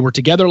watch. They were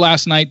together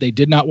last night. They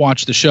did not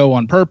watch the show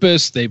on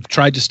purpose. They've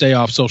tried to stay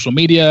off social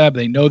media.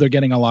 They know they're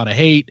getting a lot of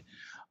hate.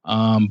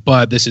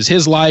 But this is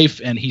his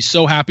life, and he's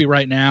so happy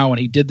right now, and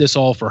he did this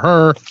all for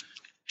her.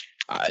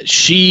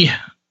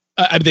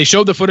 They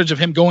showed the footage of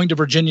him going to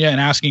Virginia and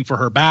asking for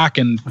her back,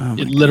 and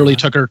it literally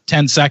took her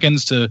 10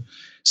 seconds to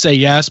say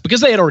yes,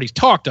 because they had already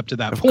talked up to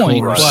that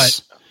point.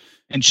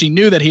 And she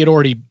knew that he had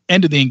already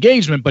ended the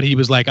engagement, but he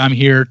was like, "I'm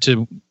here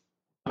to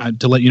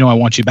let you know I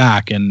want you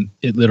back," and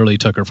it literally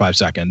took her 5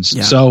 seconds.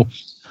 Yeah.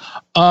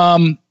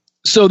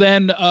 So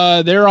then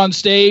they're on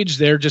stage.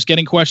 They're just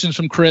getting questions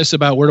from Chris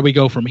about where do we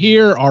go from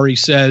here. Arie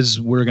says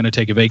we're going to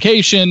take a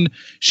vacation.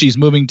 She's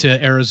moving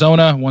to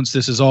Arizona once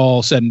this is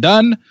all said and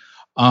done.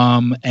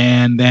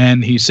 And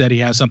then he said he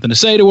has something to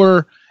say to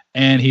her,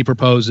 and he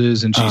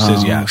proposes, and she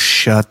says yeah.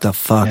 Shut the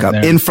fuck up.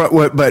 In front,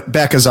 but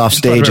Becca's off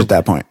stage at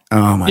that point.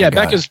 Oh my god.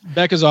 Yeah,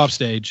 Becca's off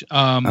stage.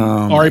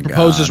 Arie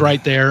proposes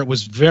right there.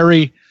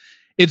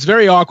 It's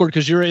very awkward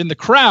because you're in the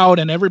crowd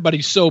and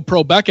everybody's so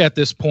pro Becca at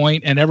this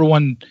point, and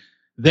everyone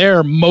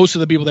there, most of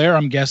the people there,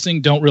 I'm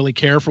guessing, don't really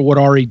care for what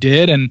Arie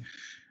did. And,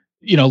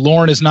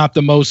 Lauren is not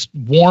the most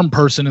warm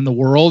person in the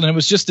world. And it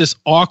was just this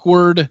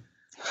awkward,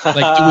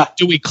 like,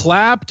 do we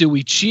clap? Do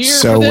we cheer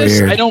so for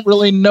this? Weird. I don't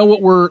really know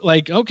what we're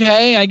like.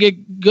 Okay, I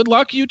get good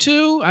luck, you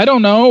two. I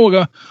don't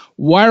know.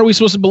 Why are we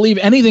supposed to believe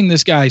anything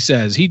this guy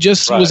says? He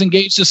just was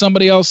engaged to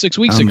somebody else 6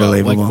 weeks ago.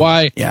 Like,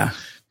 why? Yeah.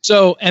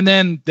 So, and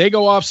then they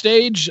go off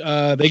stage.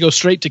 They go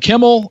straight to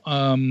Kimmel.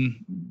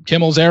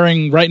 Kimmel's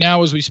airing right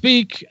now as we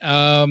speak.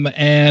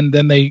 And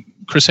then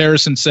Chris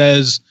Harrison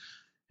says,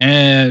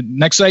 and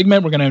next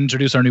segment, we're going to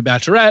introduce our new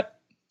Bachelorette.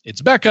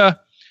 It's Becca.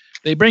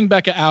 They bring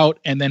Becca out,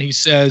 and then he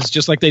says,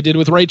 just like they did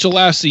with Rachel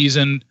last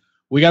season,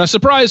 "We got a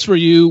surprise for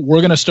you. We're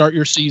going to start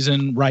your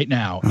season right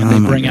now." And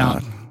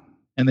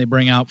they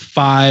bring out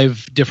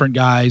 5 different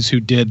guys who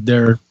did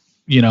their,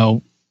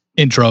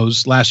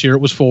 intros. Last year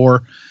it was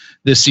 4.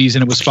 This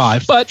season it was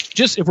 5. But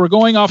just if we're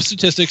going off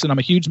statistics, and I'm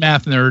a huge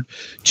math nerd,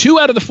 2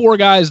 out of the 4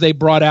 guys they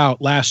brought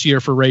out last year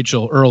for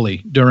Rachel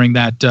early during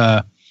that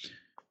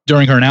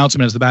during her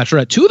announcement as the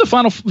Bachelorette, 2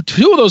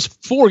 of those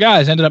 4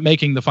 guys ended up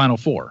making the final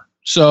 4.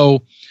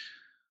 So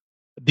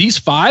these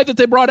 5 that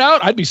they brought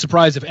out, I'd be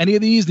surprised if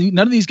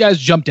none of these guys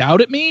jumped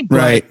out at me. But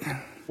right.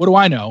 What do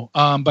I know?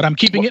 But I'm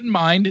keeping it in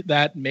mind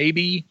that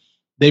maybe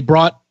they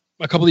brought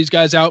a couple of these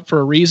guys out for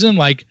a reason.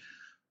 Like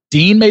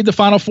Dean made the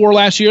final 4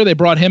 last year. They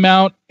brought him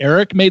out.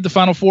 Eric made the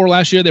final 4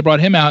 last year. They brought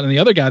him out. And the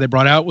other guy they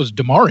brought out was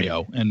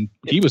DeMario, and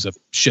he was a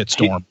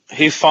shitstorm.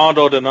 He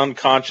fondled an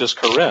unconscious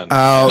Corinne.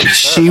 Oh,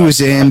 she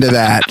was into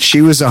that. She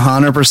was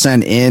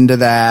 100% into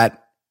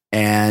that,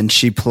 and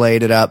she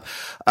played it up.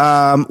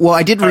 Well,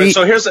 I did read. Right,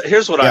 so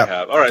here's what I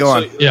have. All right, go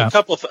on.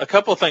 A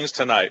couple of things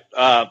tonight.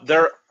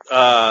 There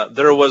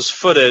was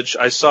footage.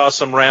 I saw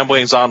some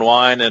ramblings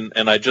online,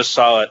 and I just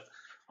saw it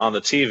on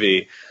the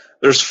TV.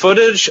 There's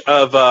footage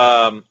of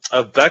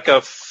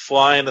Becca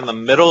flying in the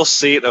middle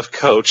seat of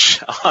Coach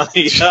on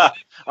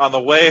on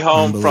the way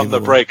home from the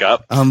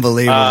breakup.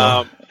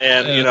 Unbelievable.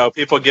 And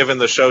people giving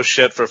the show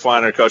shit for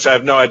flying her coach. I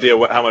have no idea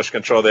how much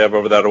control they have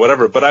over that or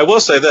whatever. But I will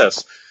say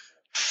this: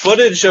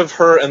 footage of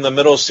her in the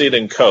middle seat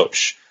and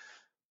coach.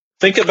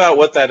 Think about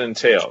what that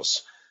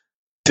entails.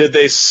 Did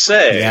they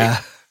say,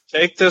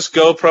 take this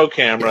GoPro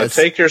camera,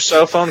 take your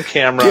cell phone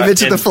camera, give it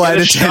to the flight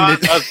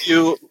attendant of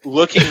you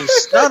looking?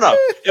 No,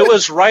 it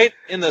was right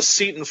in the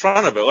seat in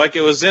front of it, like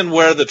it was in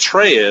where the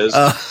tray is.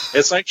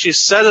 It's like she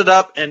set it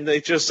up, and they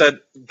just said,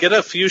 get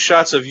a few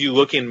shots of you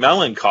looking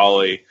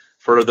melancholy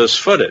for this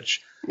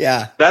footage.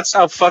 Yeah, that's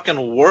how fucking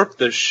warped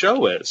this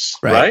show is,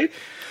 right?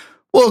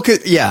 Well,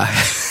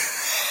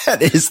 that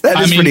is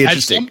pretty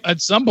interesting. At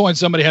some point,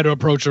 somebody had to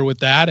approach her with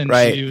that, and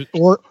she,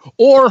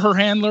 or her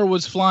handler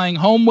was flying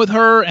home with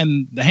her,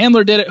 and the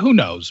handler did it. Who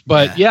knows?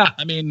 But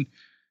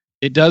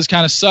it does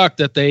kind of suck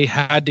that they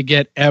had to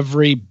get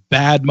every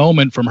bad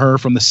moment from her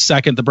from the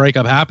second the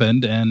breakup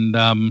happened. And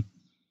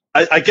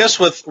I guess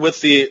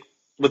with the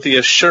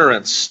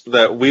assurance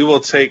that we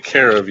will take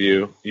care of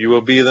you, you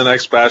will be the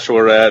next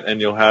Bachelorette, and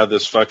you'll have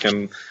this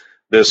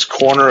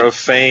corner of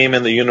fame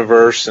in the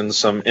universe and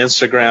some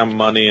Instagram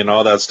money and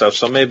all that stuff.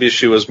 So maybe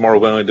she was more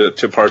willing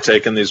to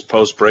partake in these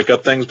post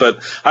breakup things.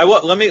 But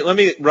let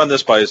me run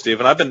this by you,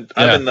 Steve. And I've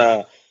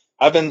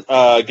been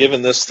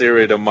giving this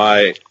theory to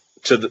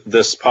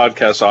this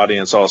podcast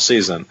audience all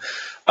season.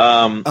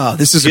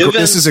 This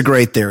is a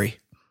great theory.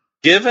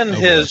 Given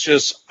his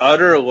just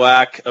utter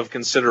lack of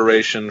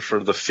consideration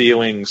for the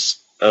feelings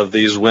of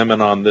these women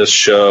on this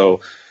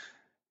show,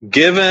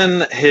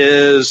 given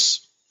his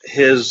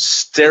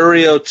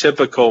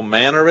stereotypical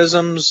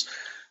mannerisms,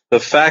 the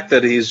fact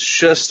that he's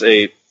just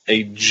a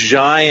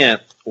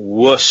giant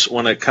wuss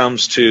when it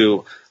comes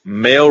to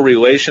male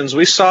relations.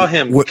 We saw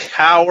him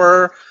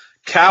cower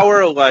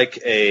like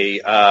I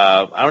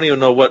don't even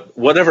know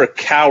whatever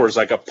cowers,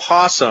 like a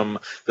possum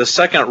the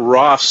second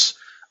Ross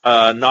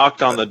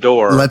knocked on the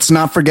door. Let's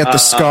not forget the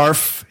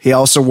scarf. He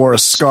also wore a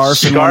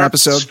scarf in one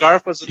episode.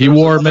 He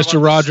wore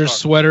Mr. Rogers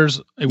sweaters.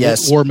 He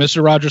wore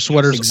Mr. Rogers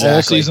sweaters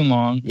all season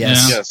long.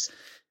 Yes.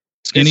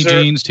 Skinny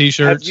jeans,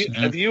 t-shirts.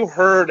 Have you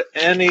heard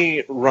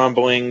any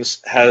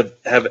rumblings? Have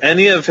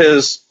any of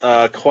his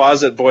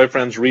closet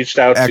boyfriends reached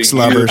out to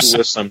you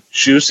with some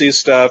juicy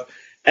stuff?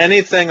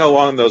 Anything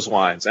along those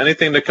lines?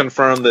 Anything to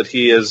confirm that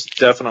he is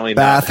definitely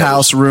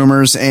bathhouse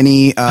rumors?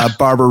 Any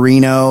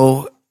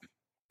Barbarino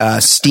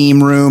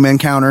steam room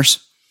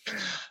encounters?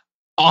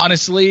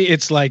 Honestly,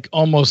 it's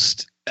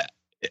almost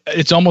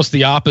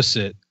the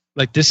opposite.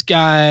 Like, this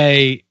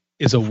guy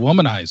is a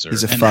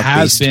womanizer and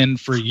has been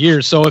for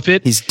years. So if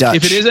it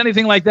is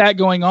anything like that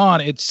going on,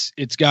 it's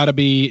gotta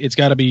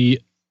be,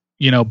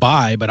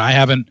 bi, but I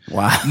haven't.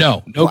 Wow.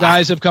 No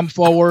guys have come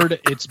forward.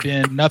 It's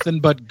been nothing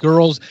but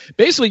girls.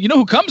 Basically,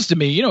 who comes to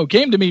me,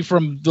 came to me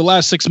from the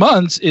last 6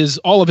 months is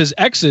all of his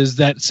exes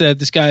that said,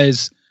 this guy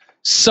is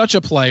such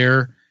a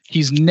player.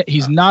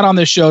 He's not on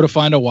this show to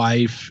find a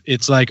wife.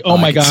 It's like, oh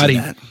my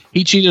God,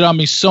 he cheated on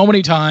me so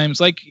many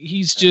times. Like,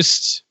 he's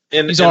just,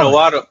 in a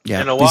lot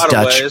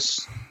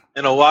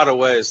of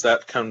ways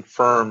that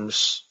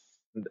confirms.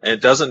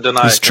 It doesn't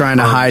deny. He's trying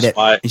to hide it.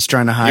 He's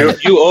trying to hide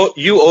it.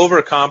 You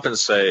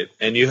overcompensate,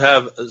 and you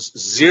have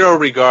zero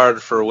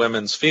regard for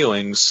women's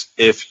feelings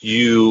if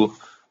you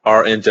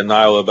are in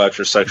denial about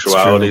your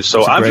sexuality.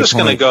 So I'm just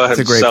going to go ahead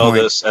and sell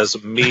this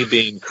as me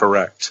being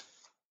correct.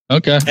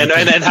 Okay.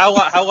 And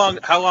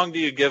how long do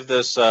you give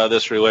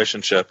this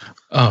relationship?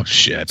 Oh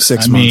shit.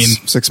 6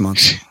 months. 6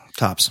 months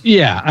tops.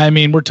 Yeah, I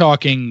mean, we're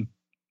talking.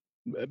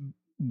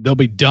 They'll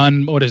be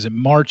done. What is it?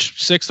 March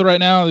 6th right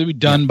now. They'll be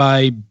done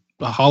by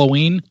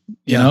Halloween.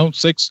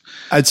 6.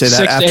 I'd say that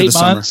 6 after to 8 the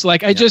summer. months.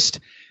 Like,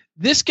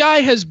 this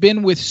guy has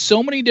been with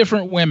so many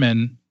different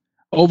women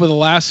over the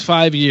last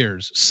 5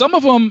 years. Some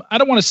of them, I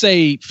don't want to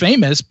say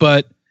famous,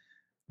 but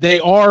they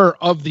are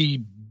of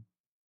the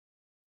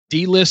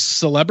D-list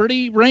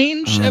celebrity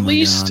range, at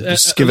least.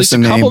 Just give us a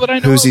name.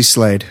 Who's he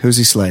slayed?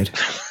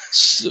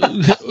 So,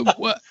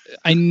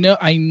 I know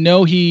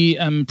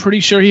I'm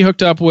pretty sure he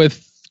hooked up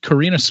with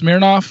Karina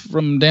Smirnoff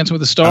from Dancing with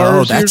the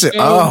Stars. Oh, that's it.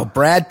 Oh,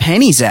 Brad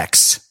Penny's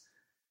ex.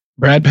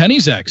 Brad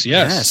Penny's ex,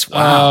 yes.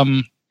 Wow.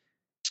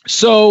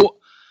 So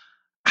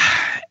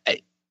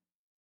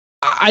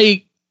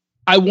I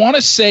want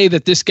to say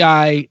that this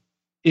guy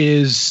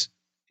is,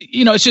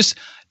 it's just,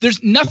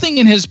 there's nothing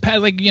in his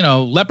past,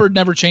 Leopard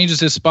never changes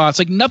his spots.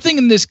 Like, nothing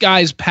in this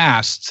guy's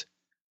past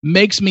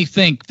makes me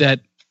think that,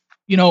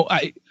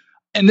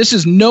 and this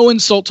is no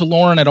insult to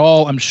Lauren at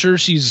all. I'm sure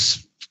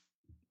she's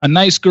a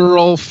nice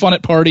girl, fun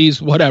at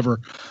parties, whatever.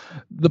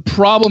 The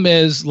problem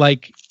is,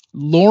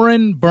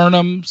 Lauren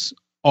Burnham's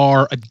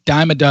are a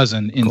dime a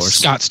dozen in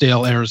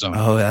Scottsdale, Arizona.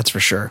 Oh, that's for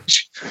sure.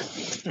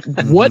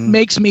 What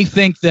makes me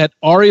think that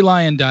Arie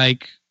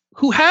Luyendyk,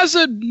 who has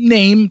a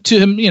name to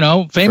him,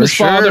 famous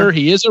father,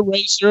 he is a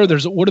racer.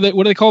 There's what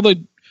do they call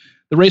the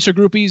racer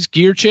groupies?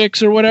 Gear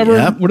chicks or whatever?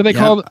 Yep, what do they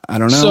call it? I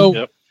don't know.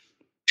 So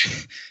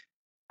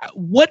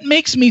what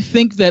makes me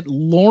think that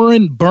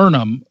Lauren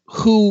Burnham,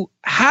 who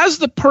has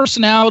the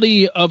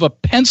personality of a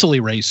pencil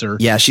eraser.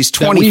 Yeah, she's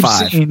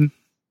 25.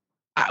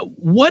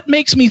 what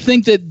makes me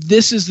think that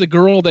this is the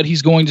girl that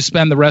he's going to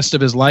spend the rest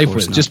of his life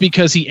with? Just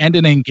because he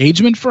ended an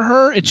engagement for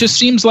her? It just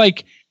seems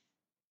like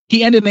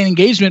he ended an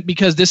engagement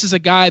because this is a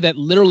guy that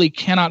literally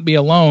cannot be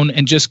alone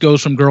and just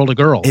goes from girl to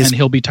girl, and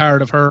he'll be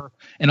tired of her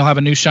and he'll have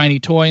a new shiny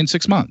toy in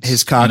 6 months.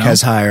 His cock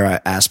has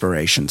higher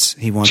aspirations.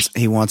 He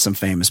wants some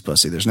famous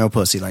pussy. There's no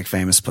pussy like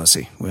famous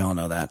pussy. We all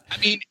know that. I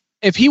mean,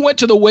 if he went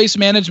to the waste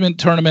management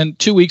tournament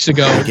 2 weeks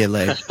ago, get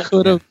laid.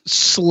 Could have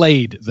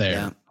slayed there.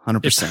 Yeah,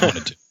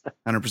 100%.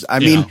 100%. I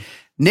mean,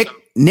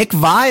 Nick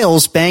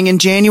Viles banging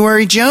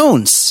January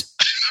Jones,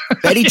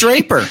 Betty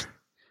Draper.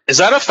 Is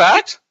that a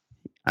fact?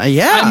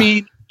 Yeah. I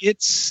mean,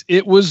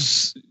 it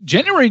was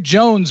January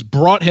Jones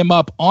brought him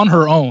up on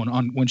her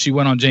own when she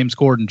went on James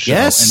Corden's show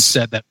and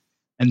said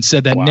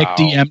that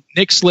wow.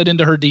 Nick slid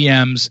into her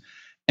DMs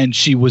and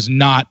she was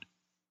not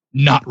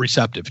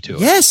receptive to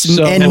it. Yes,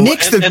 so, and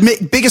Nick's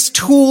the biggest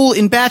tool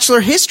in Bachelor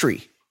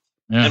history.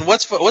 Yeah. And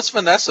what's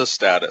Vanessa's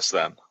status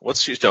then?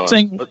 What's she doing?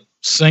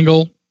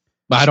 Single.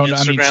 I don't know.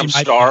 Instagram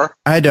star.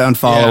 I had to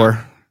unfollow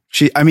her.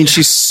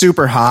 She's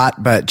super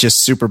hot, but just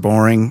super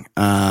boring.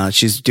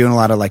 She's doing a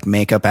lot of like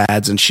makeup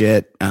ads and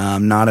shit.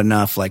 Not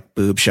enough like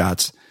boob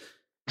shots.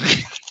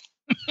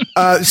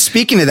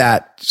 Speaking of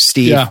that,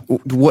 Steve,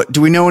 what do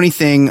we know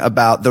anything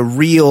about the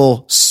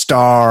real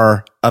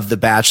star of the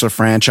Bachelor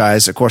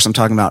franchise? Of course, I'm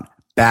talking about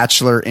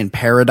Bachelor in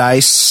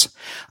Paradise.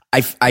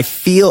 I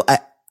feel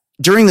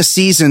during the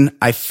season,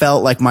 I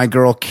felt like my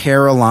girl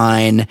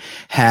Caroline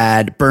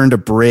had burned a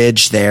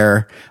bridge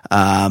there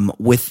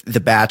with the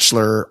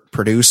Bachelor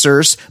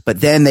producers, but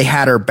then they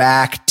had her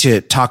back to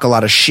talk a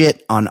lot of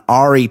shit on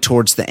Arie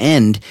towards the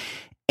end.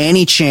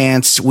 Any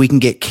chance we can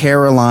get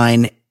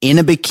Caroline in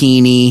a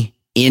bikini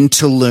in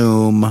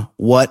Tulum?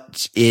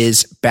 What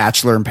is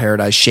Bachelor in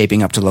Paradise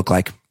shaping up to look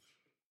like?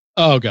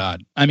 Oh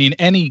God. I mean,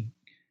 any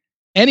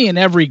and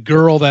every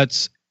girl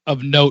that's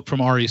of note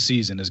from Arie's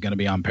season is going to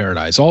be on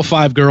Paradise. All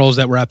 5 girls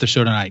that were at the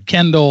show tonight,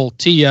 Kendall,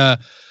 Tia,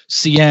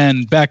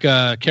 Cien,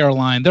 Becca,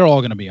 Caroline, they're all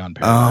going to be on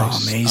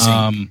Paradise. Oh,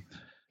 amazing.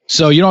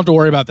 So you don't have to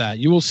worry about that.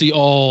 You will see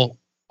all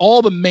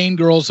the main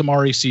girls from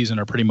Arie's season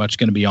are pretty much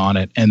going to be on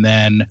it. And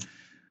then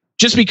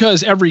just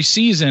because every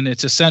season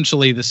it's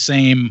essentially the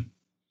same,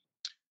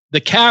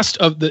 the cast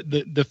of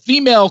the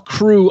female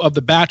crew of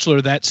The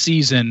Bachelor that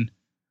season,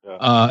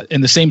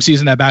 in the same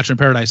season that Bachelor in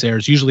Paradise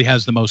airs, usually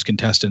has the most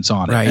contestants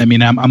on it. Right. I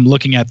mean, I'm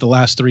looking at the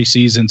last 3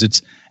 seasons.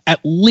 It's at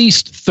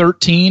least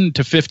 13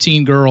 to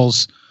 15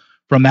 girls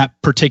from that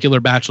particular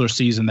Bachelor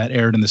season that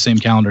aired in the same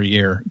calendar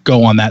year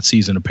go on that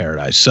season of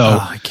Paradise. So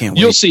I can't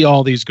wait. You'll see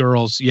all these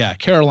girls. Yeah,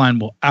 Caroline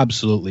will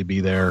absolutely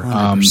be there.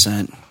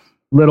 100%.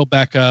 Little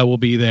Becca will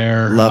be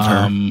there. Love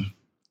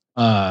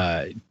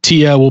her.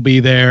 Tia will be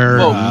there.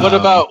 Well,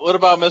 what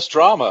about Miss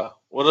Drama?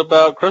 What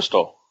about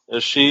Crystal?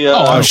 Is she?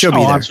 She'll be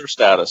there. What's her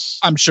status?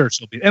 I'm sure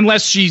she'll be.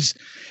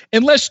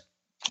 Unless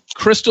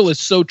Crystal is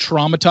so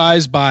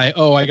traumatized by,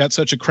 I got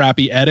such a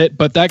crappy edit,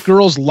 but that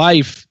girl's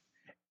life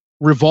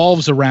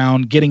revolves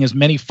around getting as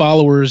many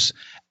followers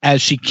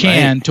as she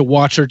can to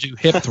watch her do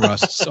hip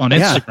thrusts on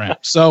Instagram.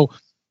 So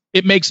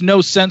it makes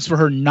no sense for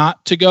her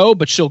not to go,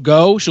 but she'll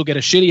go. She'll get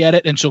a shitty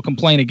edit and she'll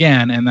complain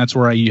again, and that's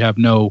where you have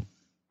no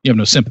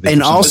sympathy.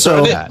 And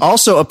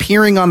also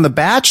appearing on The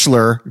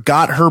Bachelor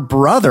got her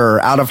brother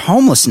out of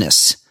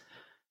homelessness.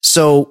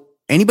 So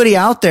anybody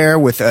out there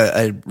with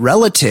a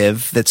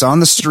relative that's on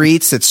the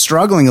streets, that's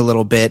struggling a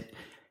little bit,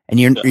 and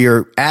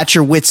you're at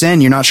your wit's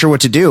end, you're not sure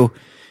what to do,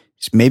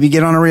 just maybe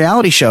get on a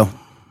reality show.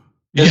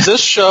 Is this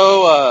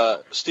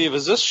show, Steve,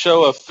 is this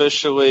show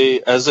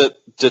officially, has it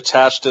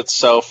detached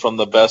itself from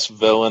the best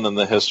villain in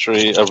the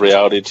history of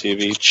reality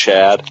TV,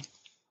 Chad?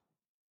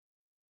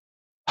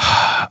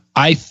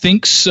 I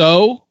think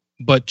so,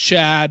 but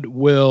Chad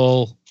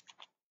will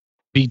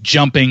be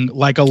jumping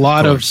like a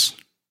lot of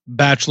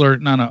Bachelor,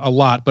 not a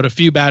lot, but a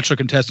few Bachelor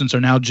contestants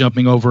are now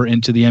jumping over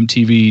into the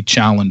MTV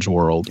Challenge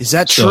world. Is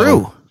that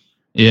true?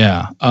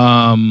 Yeah.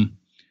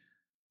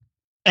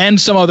 And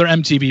some other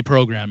MTV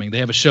programming. They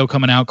have a show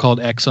coming out called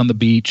X on the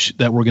Beach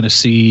that we're going to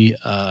see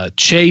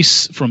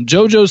Chase from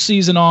JoJo's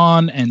season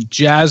on and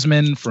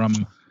Jasmine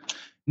from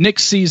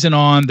Nick's season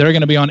on. They're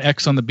going to be on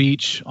X on the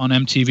Beach on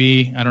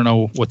MTV. I don't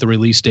know what the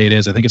release date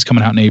is. I think it's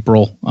coming out in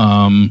April.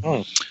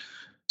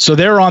 So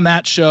they're on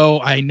that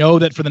show. I know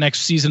that for the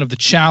next season of The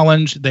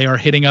Challenge, they are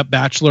hitting up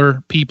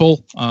Bachelor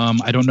people.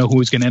 I don't know who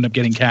is going to end up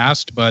getting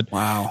cast, but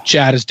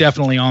Chad is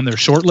definitely on their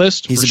short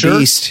list. He's a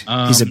beast.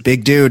 He's a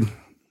big dude.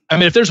 I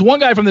mean, if there's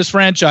one guy from this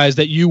franchise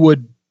that you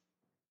would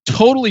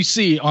totally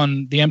see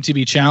on the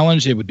MTV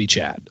Challenge, it would be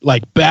Chad.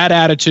 Like bad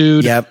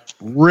attitude,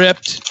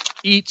 ripped,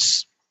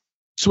 eats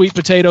sweet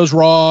potatoes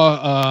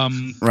raw.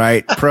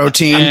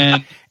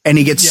 Protein. And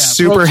he gets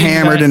super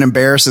hammered and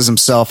embarrasses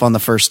himself on the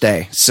first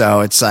day. So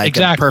it's like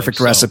a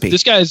perfect recipe.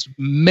 This guy's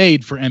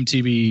made for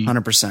MTV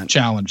 100%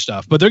 Challenge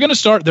stuff. But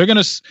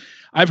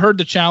I've heard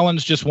the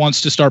Challenge just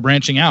wants to start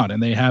branching out,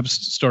 and they have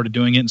started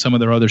doing it in some of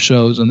their other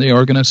shows, and they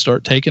are going to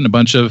start taking a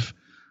bunch of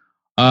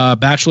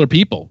Bachelor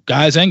people,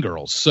 guys and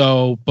girls.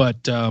 So,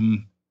 but I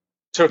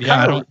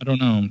don't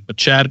know. But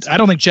Chad,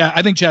 I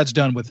think Chad's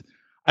done with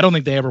I don't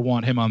think they ever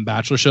want him on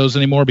Bachelor shows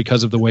anymore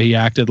because of the way he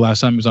acted last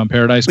time he was on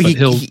Paradise. But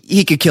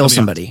he could kill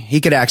somebody. He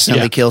could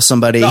accidentally kill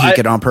somebody. He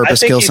could on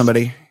purpose kill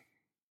somebody.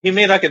 He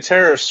made like a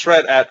terrorist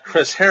threat at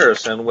Chris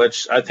Harrison,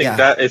 which I think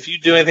that if you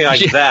do anything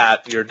like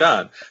that, you're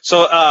done.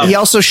 So he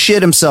also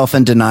shit himself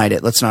and denied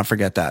it. Let's not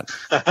forget that.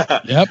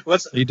 Yep,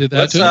 he did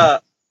that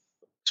too.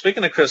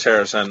 Speaking of Chris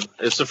Harrison,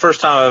 it's the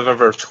first time I've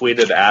ever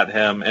tweeted at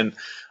him, and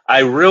I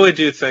really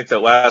do think that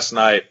last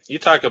night, you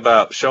talk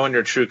about showing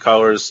your true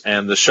colors,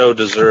 and the show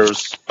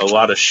deserves a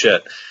lot of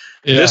shit.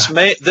 Yeah.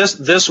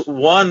 This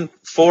 1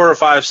 4 or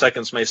 5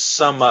 seconds may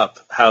sum up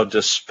how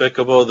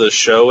despicable the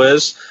show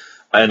is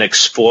and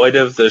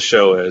exploitive the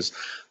show is.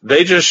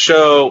 They just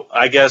show,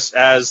 I guess,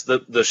 as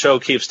the show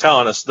keeps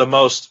telling us, the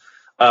most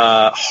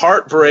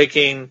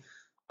heartbreaking,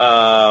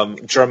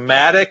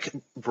 dramatic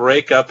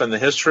breakup in the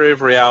history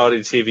of reality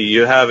TV.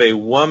 You have a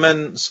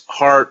woman's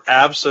heart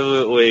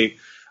absolutely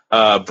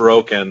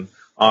broken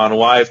on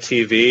live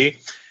TV,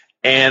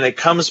 and it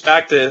comes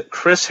back to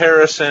Chris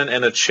Harrison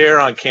in a chair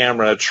on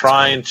camera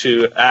trying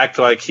to act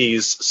like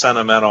he's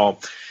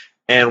sentimental.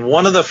 And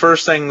one of the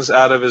first things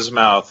out of his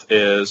mouth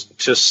is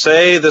to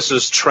say this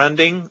is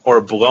trending or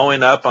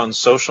blowing up on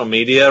social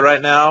media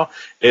right now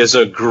is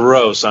a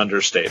gross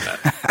understatement.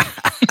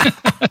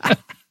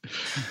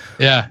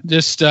 Yeah,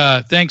 just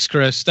thanks,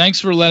 Chris.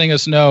 Thanks for letting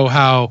us know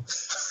how.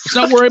 Let's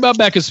not worry about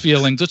Becca's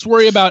feelings. Let's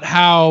worry about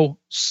how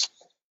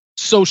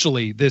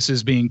socially this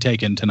is being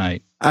taken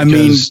tonight. I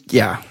mean,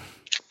 yeah.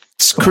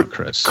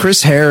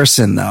 Chris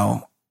Harrison,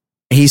 though,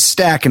 he's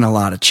stacking a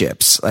lot of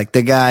chips. Like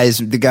the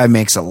guy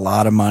makes a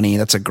lot of money.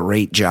 That's a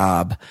great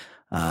job.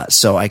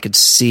 So I could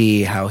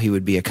see how he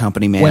would be a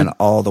company man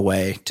all the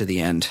way to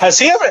the end. Has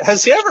he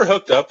ever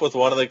hooked up with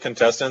one of the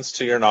contestants,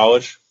 to your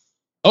knowledge?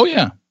 Oh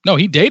yeah, no,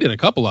 he dated a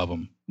couple of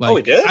them. Like,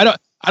 he did?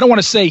 I don't want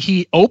to say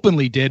he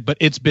openly did, but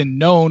it's been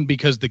known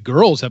because the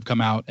girls have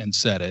come out and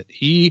said it.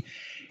 He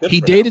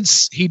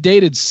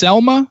dated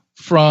Selma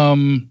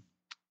from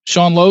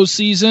Sean Lowe's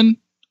season,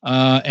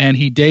 and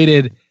he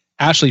dated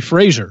Ashley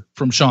Frazier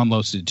from Sean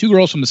Lowe's season. 2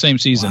 girls from the same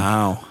season.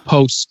 Wow.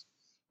 Post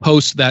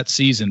that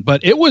season.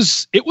 But it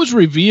was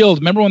revealed.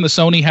 Remember when the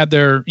Sony had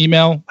their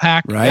email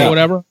hack or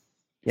whatever?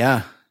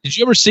 Yeah. Did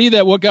you ever see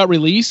that what got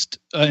released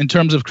in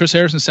terms of Chris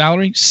Harrison's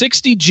salary?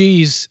 60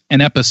 G's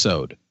an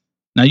episode.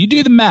 Now you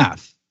do the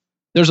math.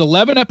 There's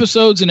 11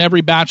 episodes in every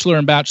Bachelor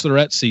and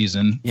Bachelorette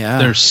season. Yeah.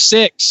 There's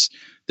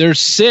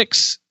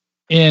 6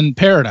 in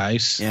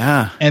Paradise.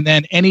 Yeah. And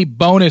then any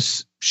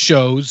bonus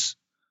shows,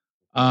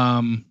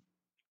 I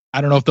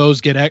don't know if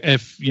those get,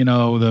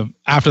 the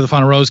After the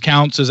Final Rose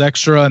counts as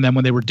extra. And then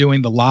when they were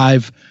doing the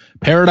live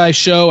Paradise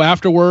show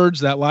afterwards,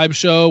 that live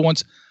show,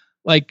 once,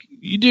 like,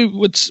 you do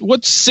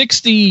what's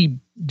 60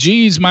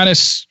 G's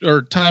minus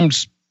or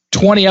times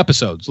 20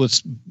 episodes,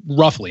 let's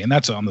roughly, and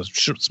that's on the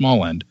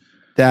small end.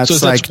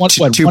 That's like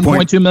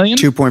 $1.2 million?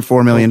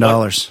 $2.4 million.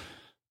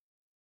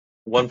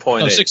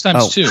 1.8. 6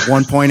 times 2.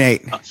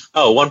 1.8.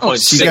 Oh,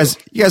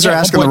 1.6. You guys are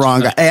asking the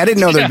wrong guy. Hey, I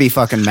didn't know there'd be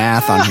fucking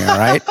math on here,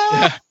 right?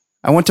 Yeah.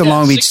 I went to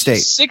Long Beach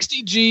State.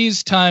 60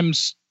 G's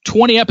times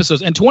 20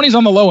 episodes, and 20 is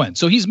on the low end.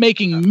 So he's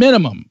making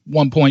minimum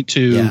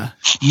 1.2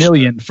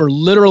 million for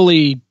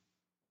literally,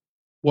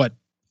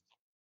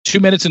 2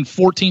 minutes and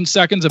 14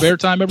 seconds of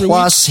airtime every week?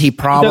 Plus, he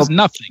does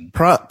nothing.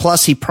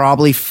 Plus, he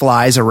probably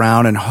flies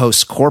around and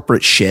hosts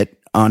corporate shit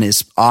on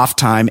his off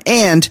time,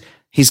 and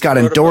he's got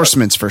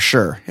endorsements for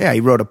sure. Yeah, he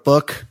wrote a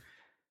book.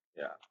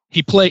 Yeah,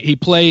 he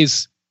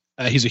plays.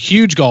 He's a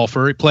huge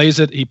golfer. He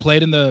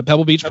played in the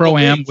Pebble Beach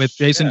Pro-Am with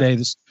Jason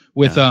Day.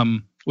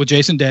 With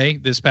Jason Day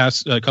this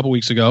past couple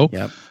weeks ago.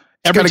 Yep.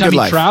 Every time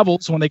he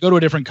travels, when they go to a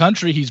different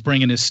country, he's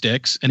bringing his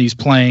sticks and he's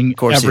playing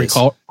every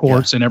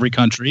course in every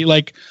country.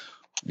 Like,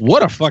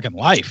 what a fucking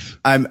life!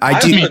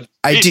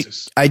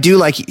 I do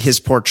like his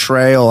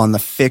portrayal on the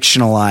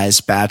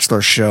fictionalized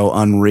Bachelor show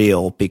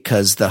Unreal,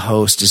 because the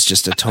host is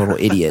just a total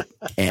idiot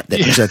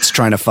that's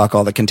trying to fuck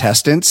all the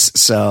contestants.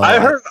 So I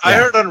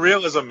heard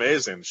Unreal is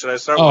amazing. Should I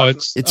start watching?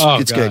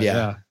 It's good.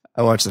 Yeah.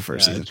 I watched the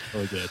first season. It's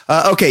really good.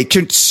 Okay.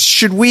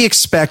 Should we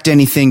expect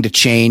anything to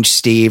change,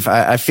 Steve?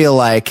 I feel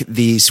like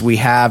we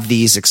have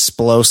these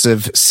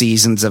explosive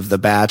seasons of The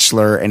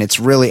Bachelor, and it's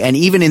really, and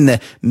even in the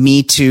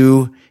Me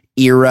Too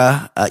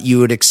era, you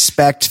would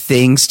expect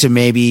things to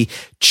maybe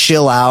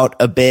chill out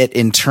a bit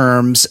in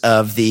terms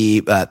of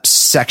the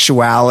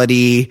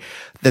sexuality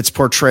that's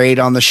portrayed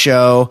on the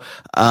show.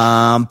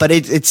 But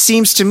it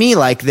seems to me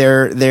like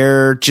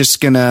they're just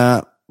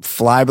gonna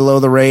fly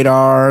below the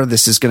radar.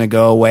 This is going to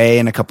go away,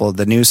 and a couple of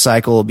the news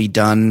cycle will be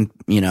done,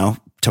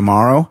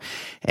 tomorrow.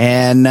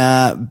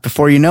 And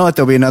before you know it,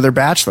 there'll be another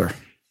Bachelor.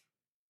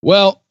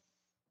 Well,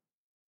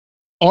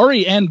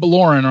 Arie and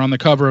Lauren are on the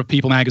cover of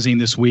People magazine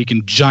this week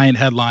in giant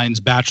headlines,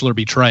 Bachelor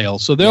betrayal.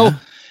 So they'll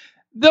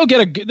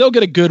get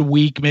a good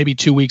week, maybe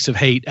 2 weeks of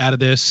hate out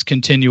of this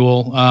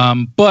continual.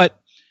 But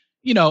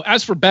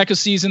as for Becca's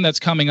season that's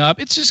coming up,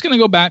 it's just going to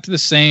go back to the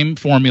same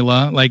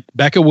formula. Like,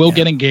 Becca will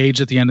get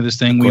engaged at the end of this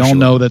thing. We all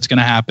know that's going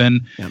to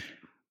happen. Yep.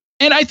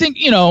 And I think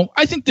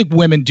the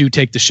women do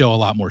take the show a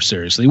lot more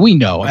seriously. We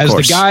know as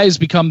the guys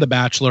become the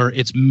Bachelor,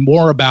 it's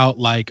more about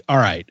like, all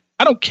right,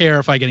 I don't care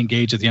if I get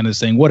engaged at the end of this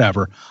thing,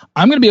 whatever.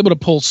 I'm going to be able to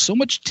pull so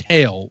much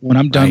tail when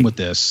I'm done with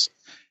this.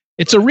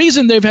 It's a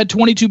reason they've had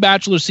 22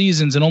 Bachelor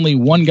seasons and only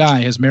one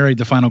guy has married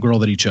the final girl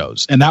that he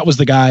chose. And that was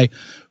the guy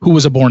who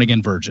was a born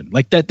again virgin.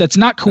 Like that's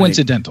not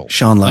coincidental. Right.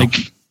 Sean Lowe.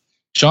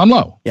 Sean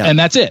Lowe. Yeah. And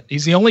that's it.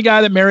 He's the only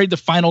guy that married the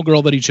final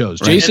girl that he chose.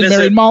 Right. Jason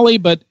married Molly,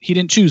 but he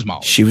didn't choose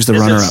Molly. She was the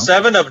runner-up.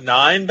 7 of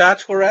 9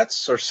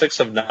 bachelorettes or 6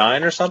 of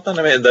 9 or something?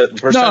 I mean, the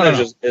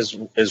percentage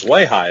is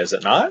way high, is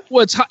it not?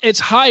 Well, it's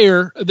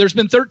higher. There's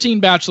been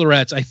 13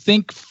 bachelorettes. I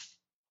think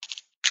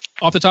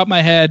off the top of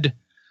my head,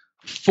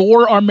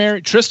 4 are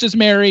married. Trista's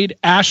married.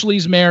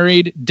 Ashley's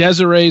married.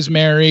 Desiree's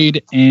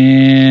married.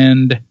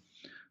 And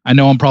I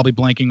know I'm probably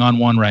blanking on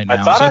one right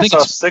now. I think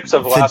it's 6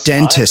 of last the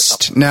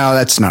dentist. No,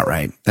 that's not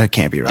right. That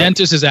can't be right.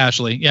 Dentist is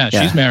Ashley. Yeah,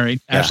 she's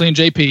married. Yeah. Ashley and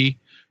JP.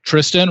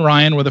 Trista and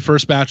Ryan were the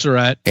first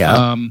bachelorette.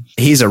 Yeah.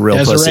 He's a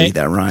real pussy,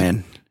 that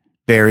Ryan.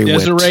 Very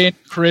Desiree whipped.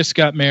 and Chris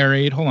got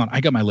married. Hold on.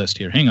 I got my list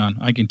here. Hang on.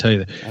 I can tell you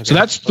that. Okay. So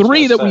that's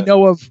 3 that we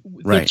know of.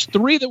 Right. There's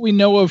 3 that we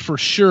know of for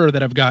sure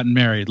that have gotten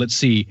married. Let's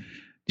see.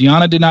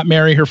 Deanna did not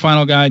marry her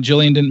final guy.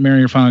 Jillian didn't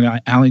marry her final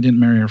guy. Allie didn't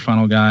marry her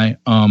final guy.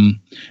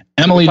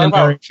 Emily didn't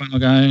marry her final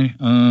guy.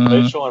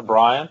 Rachel and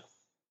Brian.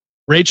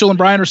 Rachel and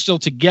Brian are still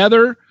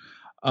together.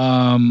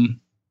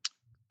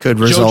 Could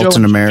result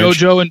in a marriage.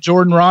 JoJo and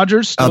Jordan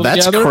Rogers still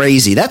that's together.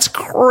 Crazy. That's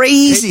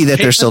crazy that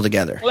they're still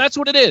together. Well, that's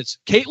what it is.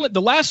 Caitlyn,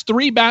 the last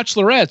 3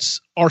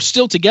 bachelorettes are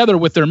still together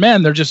with their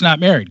men. They're just not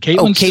married.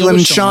 Caitlyn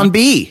and Sean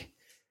B.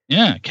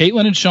 Yeah,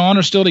 Caitlyn and Sean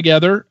are still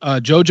together.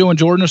 JoJo and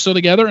Jordan are still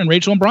together, and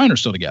Rachel and Brian are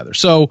still together.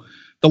 So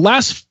the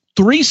last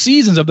 3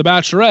 seasons of The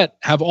Bachelorette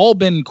have all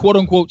been "quote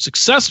unquote"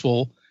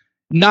 successful,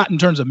 not in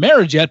terms of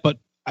marriage yet, but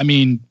I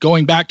mean,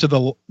 going back to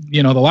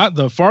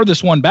the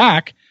farthest one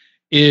back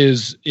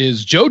is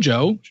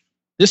JoJo.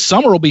 This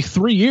summer will be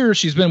 3 years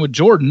she's been with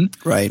Jordan.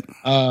 Right.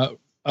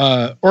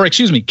 Or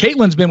excuse me,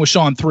 Caitlyn's been with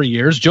Sean 3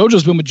 years.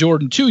 JoJo's been with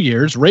Jordan 2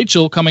 years.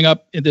 Rachel coming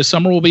up this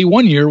summer will be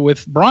 1 year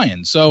with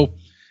Brian. So.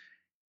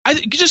 I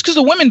think just because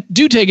the women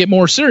do take it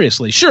more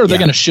seriously. Sure, they're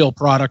going to shill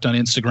product on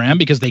Instagram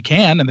because they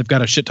can, and they've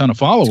got a shit ton of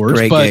followers.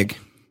 Great but gig.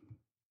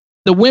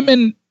 The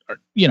women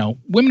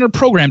are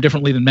programmed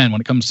differently than men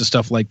when it comes to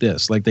stuff like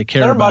this. Like they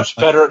care they're about. Much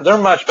better. They're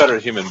much better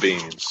human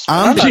beings.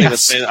 I'm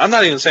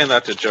not even saying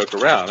that to joke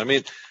around. I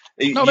mean,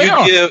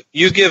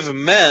 you give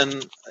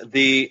men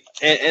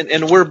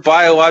and we're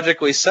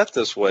biologically set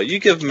this way. You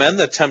give men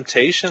the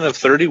temptation of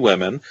 30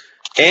 women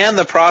and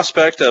the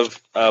prospect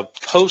of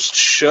post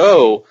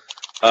show.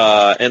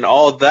 And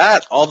all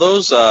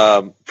those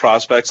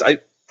prospects,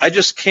 I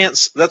just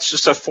can't. That's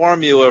just a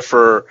formula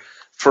for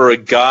a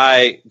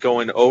guy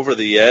going over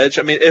the edge.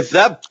 I mean, if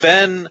that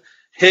Ben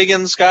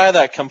Higgins guy,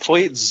 that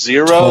complete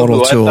zero,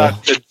 total tool. I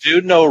thought could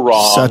do no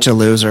wrong, such a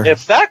loser.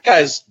 If that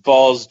guy's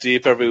balls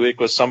deep every week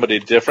with somebody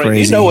different,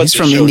 crazy. You know what he's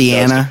from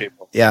Indiana.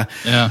 Yeah.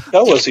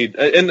 How was he?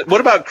 And what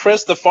about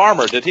Chris the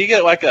farmer? Did he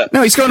get like a?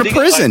 No, he's going to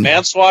prison.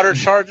 Manslaughter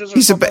charges.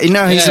 He's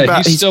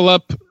still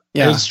up.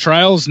 Yeah. His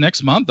trial's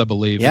next month, I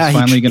believe. Yeah, he's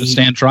finally going to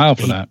stand trial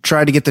for that.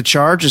 Tried to get the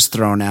charges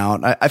thrown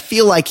out. I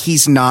feel like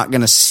he's not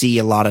going to see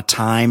a lot of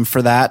time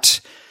for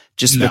that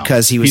just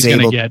because he was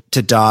able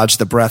to dodge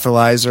the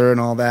breathalyzer and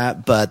all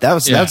that. But that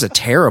was a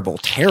terrible,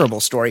 terrible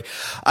story.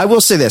 I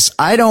will say this.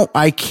 I don't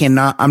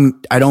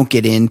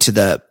get into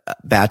the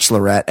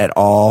Bachelorette at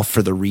all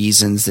for the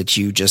reasons that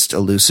you just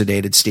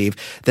elucidated, Steve,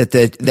 that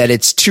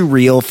it's too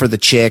real for the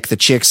chick. The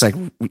chick's like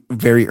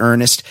very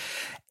earnest.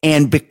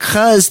 And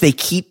because they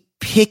keep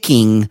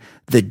picking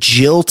the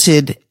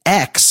jilted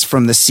ex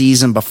from the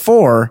season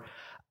before,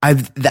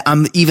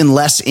 I'm even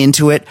less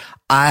into it.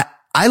 I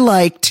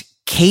liked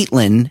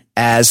Caitlyn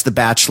as the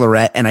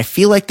Bachelorette, and I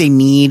feel like they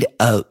need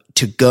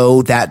to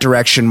go that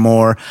direction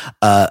more.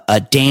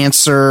 A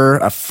dancer,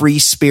 a free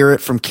spirit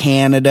from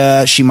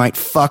Canada. She might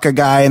fuck a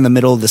guy in the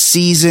middle of the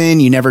season.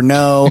 You never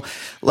know.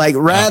 Like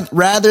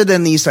rather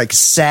than these like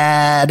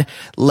sad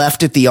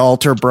left at the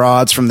altar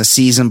broads from the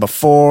season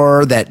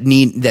before that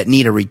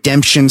need a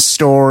redemption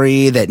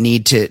story, that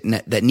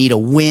need a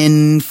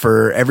win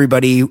for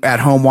everybody at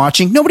home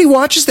watching. Nobody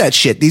watches that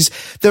shit.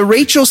 The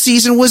Rachel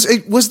season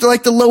was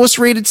like the lowest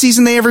rated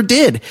season they ever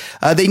did.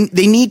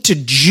 They need to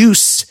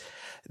juice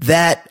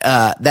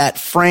that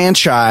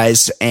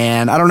franchise,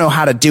 and I don't know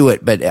how to do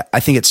it, but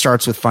I think it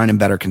starts with finding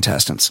better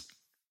contestants.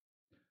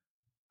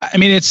 I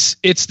mean,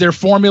 it's their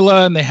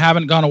formula, and they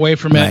haven't gone away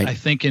from it. I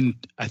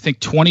think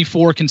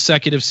 24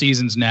 consecutive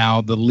seasons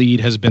now, the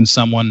lead has been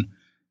someone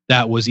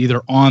that was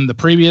either on the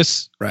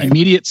previous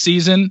immediate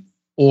season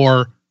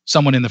or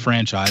someone in the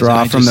franchise.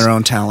 Draw from their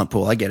own talent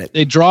pool. I get it.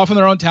 They draw from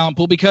their own talent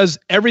pool because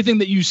everything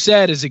that you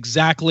said is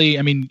exactly,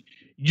 I mean,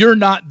 you're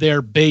not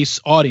their base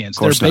audience.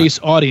 Their base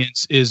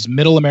audience is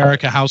middle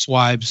America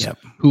housewives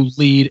who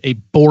lead a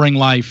boring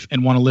life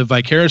and want to live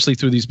vicariously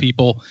through these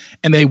people.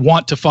 And they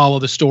want to follow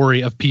the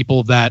story of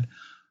people that,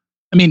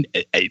 I mean,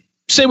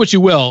 say what you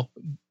will,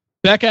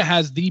 Becca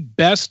has the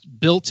best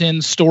built-in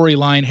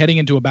storyline heading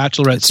into a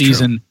Bachelorette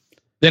season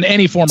than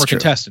any former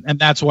contestant. And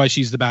that's why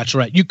she's the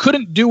Bachelorette. You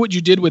couldn't do what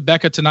you did with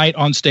Becca tonight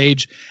on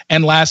stage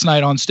and last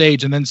night on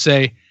stage and then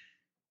say,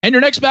 and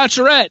your next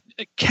Bachelorette,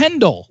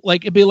 Kendall.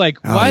 Like, it'd be like,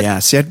 oh, what? Yeah,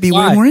 see, I'd be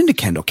way more into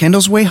Kendall.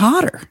 Kendall's way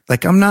hotter.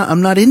 Like, I'm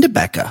not into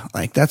Becca.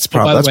 Like, that's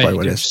probably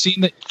what it is.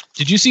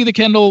 Did you see the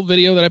Kendall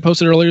video that I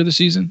posted earlier this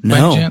season?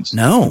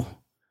 No.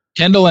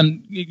 Kendall,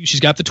 and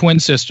she's got the twin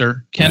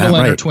sister. Kendall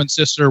and her twin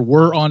sister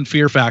were on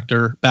Fear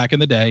Factor back in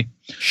the day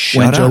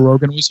when Joe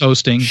Rogan was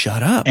hosting.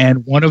 Shut up.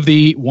 And one of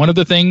the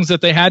things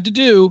that they had to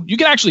do, you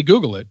can actually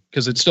Google it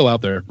because it's still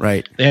out there.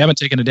 Right. They haven't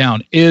taken it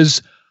down.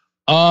 Is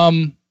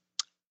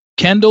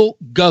Kendall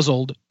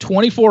guzzled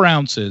 24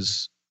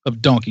 ounces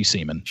of donkey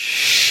semen.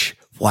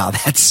 Wow,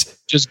 that's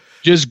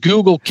just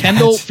Google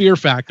Kendall Fear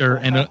Factor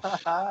and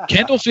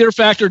Kendall Fear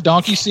Factor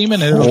donkey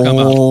semen, and it'll come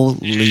up.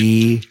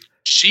 Holy.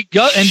 She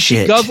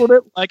guzzled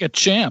it like a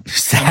champ.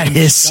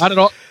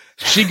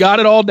 She got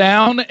it all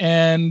down,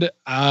 and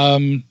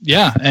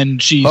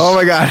and she's. Oh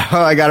my god!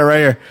 Oh, I got it right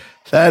here.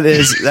 That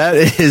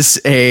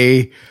is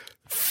a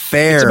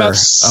fair it's about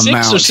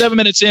 6 or 7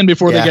 minutes in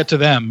before they get to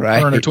them,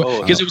 right?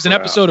 Because it was an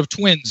episode of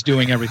twins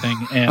doing everything.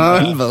 And,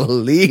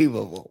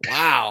 unbelievable!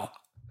 Wow.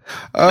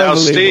 Now,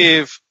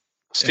 Steve,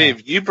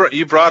 you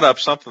brought up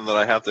something that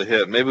I have to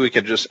hit. Maybe we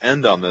could just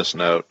end on this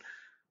note.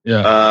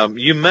 Yeah.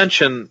 You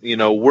mentioned,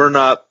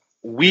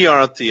 we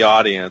aren't the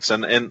audience,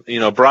 and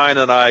Brian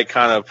and I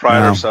kind of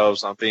pride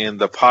ourselves on being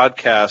the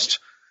podcast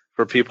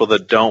for people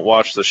that don't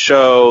watch the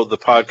show, the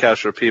podcast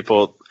for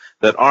people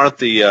that aren't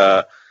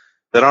the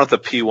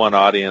P1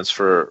 audience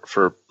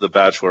for The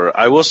Bachelor.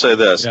 I will say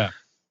this. Yeah.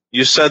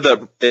 You said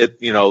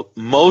that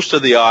most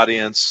of the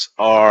audience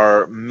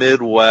are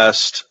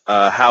Midwest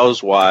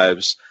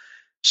housewives.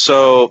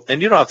 So,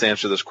 and you don't have to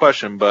answer this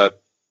question,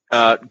 but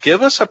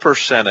give us a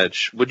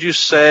percentage. Would you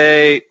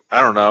say,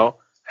 I don't know,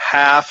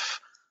 half,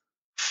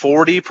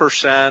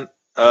 40%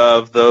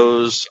 of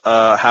those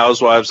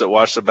housewives that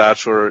watch The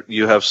Bachelor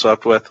you have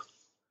slept with?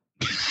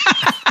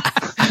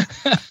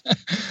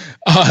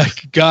 Oh,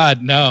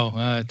 God, no.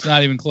 It's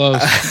not even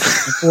close.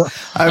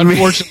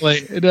 Unfortunately,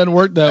 it doesn't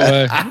work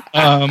that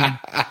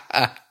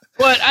way.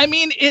 But I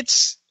mean,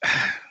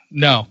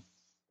 no.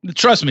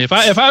 Trust me. If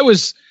I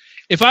was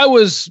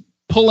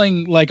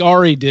pulling like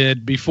Arie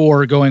did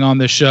before going on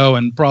this show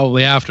and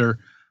probably after,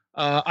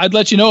 I'd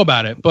let you know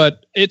about it.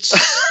 But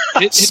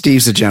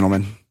Steve's a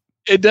gentleman.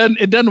 It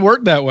doesn't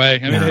work that way.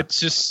 I mean, it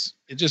just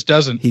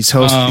doesn't. He's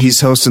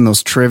hosting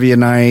those trivia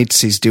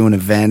nights. He's doing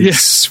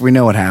events. Yeah. We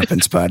know what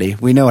happens, buddy.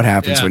 We know what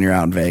happens when you're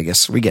out in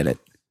Vegas. We get it.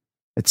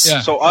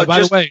 So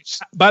by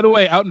the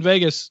way, out in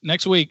Vegas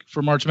next week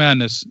for March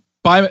Madness,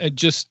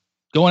 just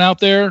going out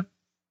there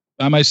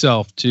by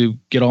myself to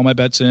get all my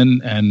bets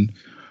in and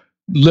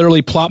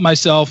literally plop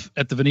myself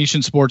at the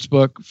Venetian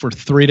Sportsbook for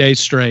 3 days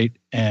straight.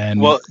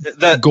 And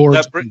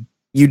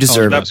you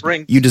deserve it.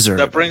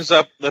 That brings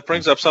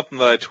up something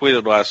that I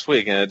tweeted last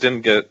week, and it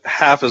didn't get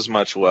half as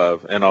much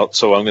love. And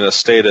so I'm going to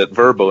state it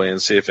verbally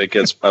and see if it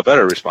gets a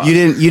better response.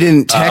 You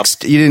didn't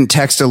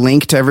text a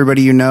link to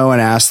everybody and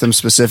ask them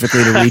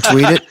specifically to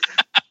retweet it,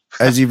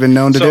 as you've been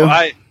known to do.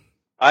 I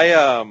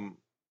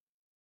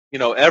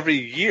every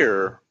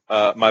year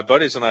my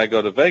buddies and I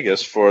go to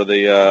Vegas for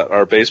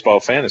our baseball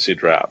fantasy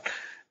draft.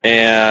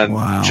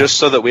 And just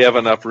so that we have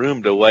enough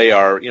room to lay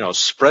our,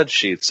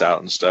 spreadsheets out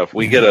and stuff,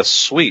 we get a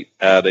suite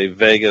at a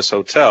Vegas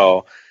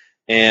hotel,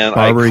 and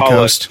Barbary I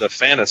call it the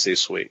fantasy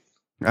suite.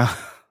 I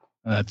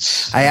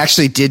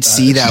actually did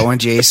see that one,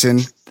 Jason.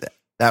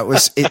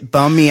 It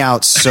bummed me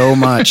out so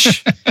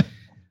much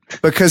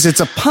because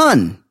it's a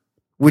pun,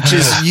 which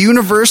is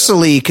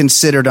universally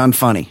considered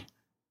unfunny.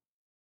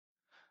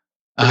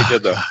 Pretty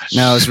good though.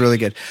 No, it was really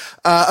good.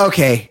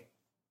 Okay.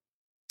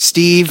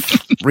 Steve,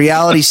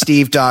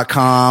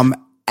 realitysteve.com,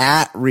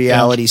 at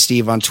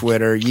realitysteve on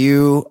Twitter.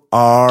 You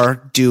are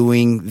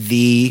doing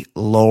the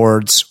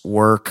Lord's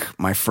work,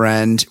 my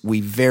friend.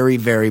 We very,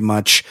 very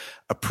much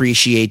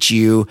appreciate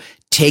you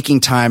taking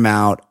time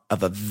out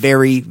of a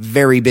very,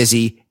 very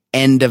busy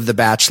end of the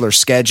Bachelor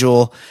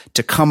schedule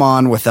to come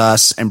on with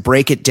us and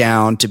break it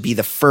down, to be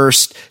the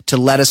first to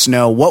let us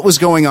know what was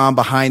going on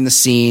behind the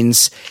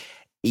scenes.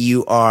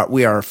 We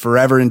are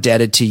forever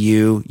indebted to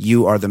you.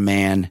 You are the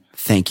man.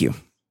 Thank you.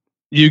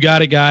 You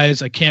got it,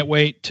 guys. I can't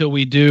wait till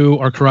we do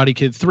our Karate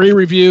Kid 3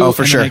 review. Oh,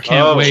 for sure. I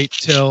can't wait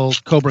till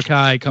Cobra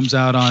Kai comes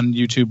out on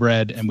YouTube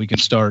Red and we can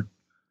start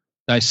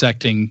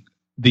dissecting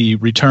the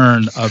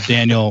return of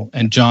Daniel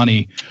and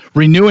Johnny,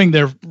 renewing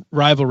their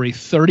rivalry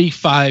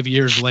 35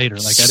 years later.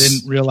 Like, I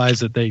didn't realize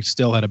that they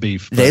still had a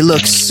beef. They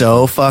look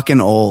so fucking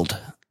old.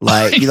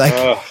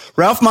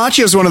 Ralph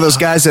Macchio is one of those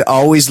guys that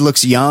always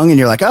looks young, and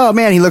you're like, oh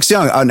man, he looks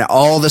young. Oh, now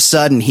all of a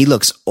sudden he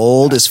looks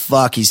old as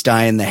fuck. He's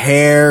dyeing the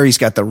hair. He's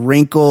got the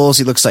wrinkles.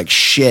 He looks like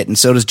shit. And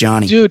so does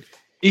Johnny. Dude,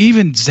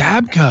 even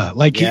Zabka,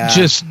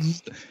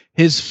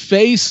 his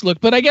face looked,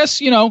 but I guess,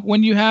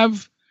 when you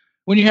have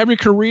when you have your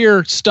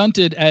career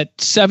stunted at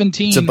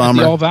 17 at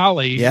the All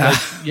Valley, I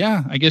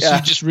guess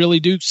you just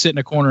really do sit in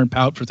a corner and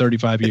pout for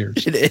 35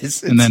 years. It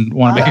is. And then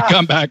want to make a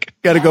comeback.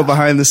 Got to go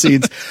behind the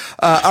scenes.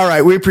 All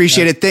right. We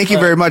appreciate it. Thank you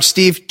very much,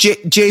 Steve.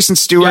 Jason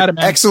Stewart,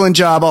 excellent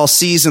job all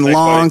season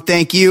long. Buddy.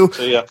 Thank you.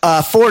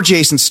 For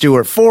Jason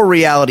Stewart, for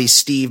Reality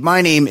Steve,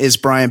 my name is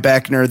Brian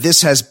Beckner.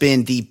 This has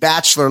been the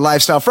Bachelor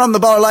Lifestyle from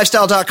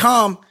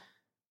theballerlifestyle.com.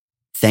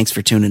 Thanks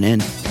for tuning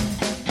in.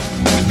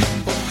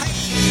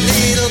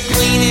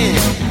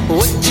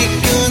 What you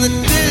gonna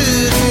do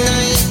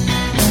tonight?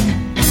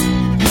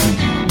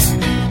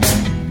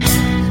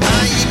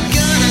 Are you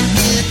gonna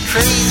get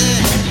crazy?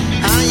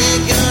 Are you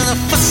gonna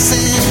fuss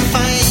and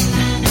fight?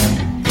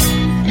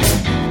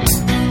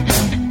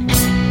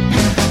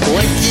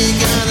 What you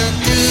gonna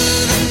do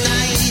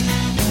tonight?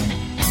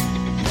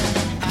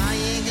 Are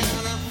you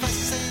gonna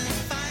fuss and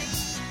fight?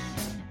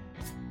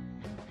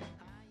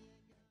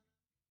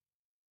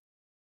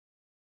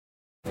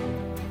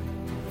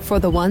 For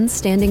the ones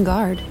standing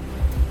guard.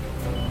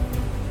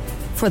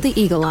 For the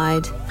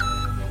eagle-eyed.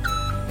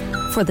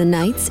 For the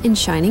knights in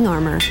shining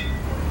armor.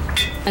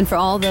 And for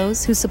all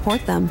those who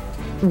support them.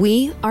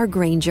 We are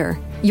Grainger,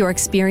 your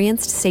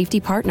experienced safety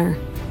partner,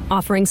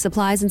 offering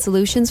supplies and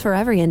solutions for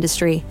every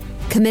industry,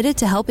 committed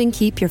to helping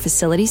keep your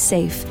facilities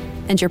safe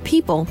and your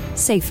people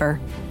safer.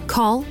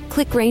 Call,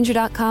 click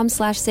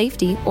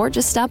Grainger.com/safety, or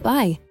just stop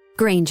by.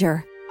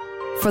 Grainger,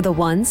 for the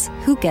ones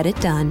who get it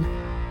done.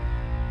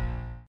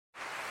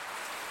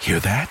 Hear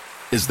that?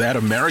 Is that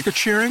America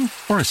cheering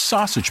or a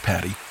sausage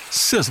patty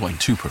sizzling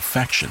to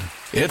perfection?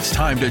 It's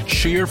time to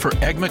cheer for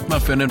Egg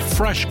McMuffin and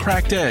fresh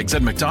cracked eggs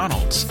at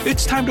McDonald's.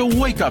 It's time to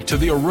wake up to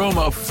the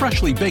aroma of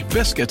freshly baked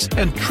biscuits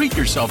and treat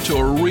yourself to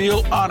a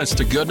real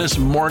honest-to-goodness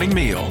morning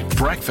meal.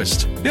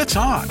 Breakfast, it's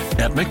on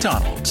at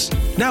McDonald's.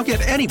 Now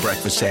get any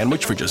breakfast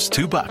sandwich for just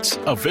 $2.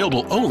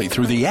 Available only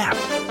through the app.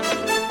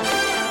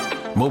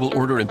 Mobile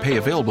order and pay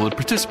available at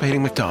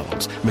participating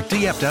McDonald's.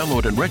 McD app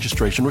download and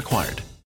registration required.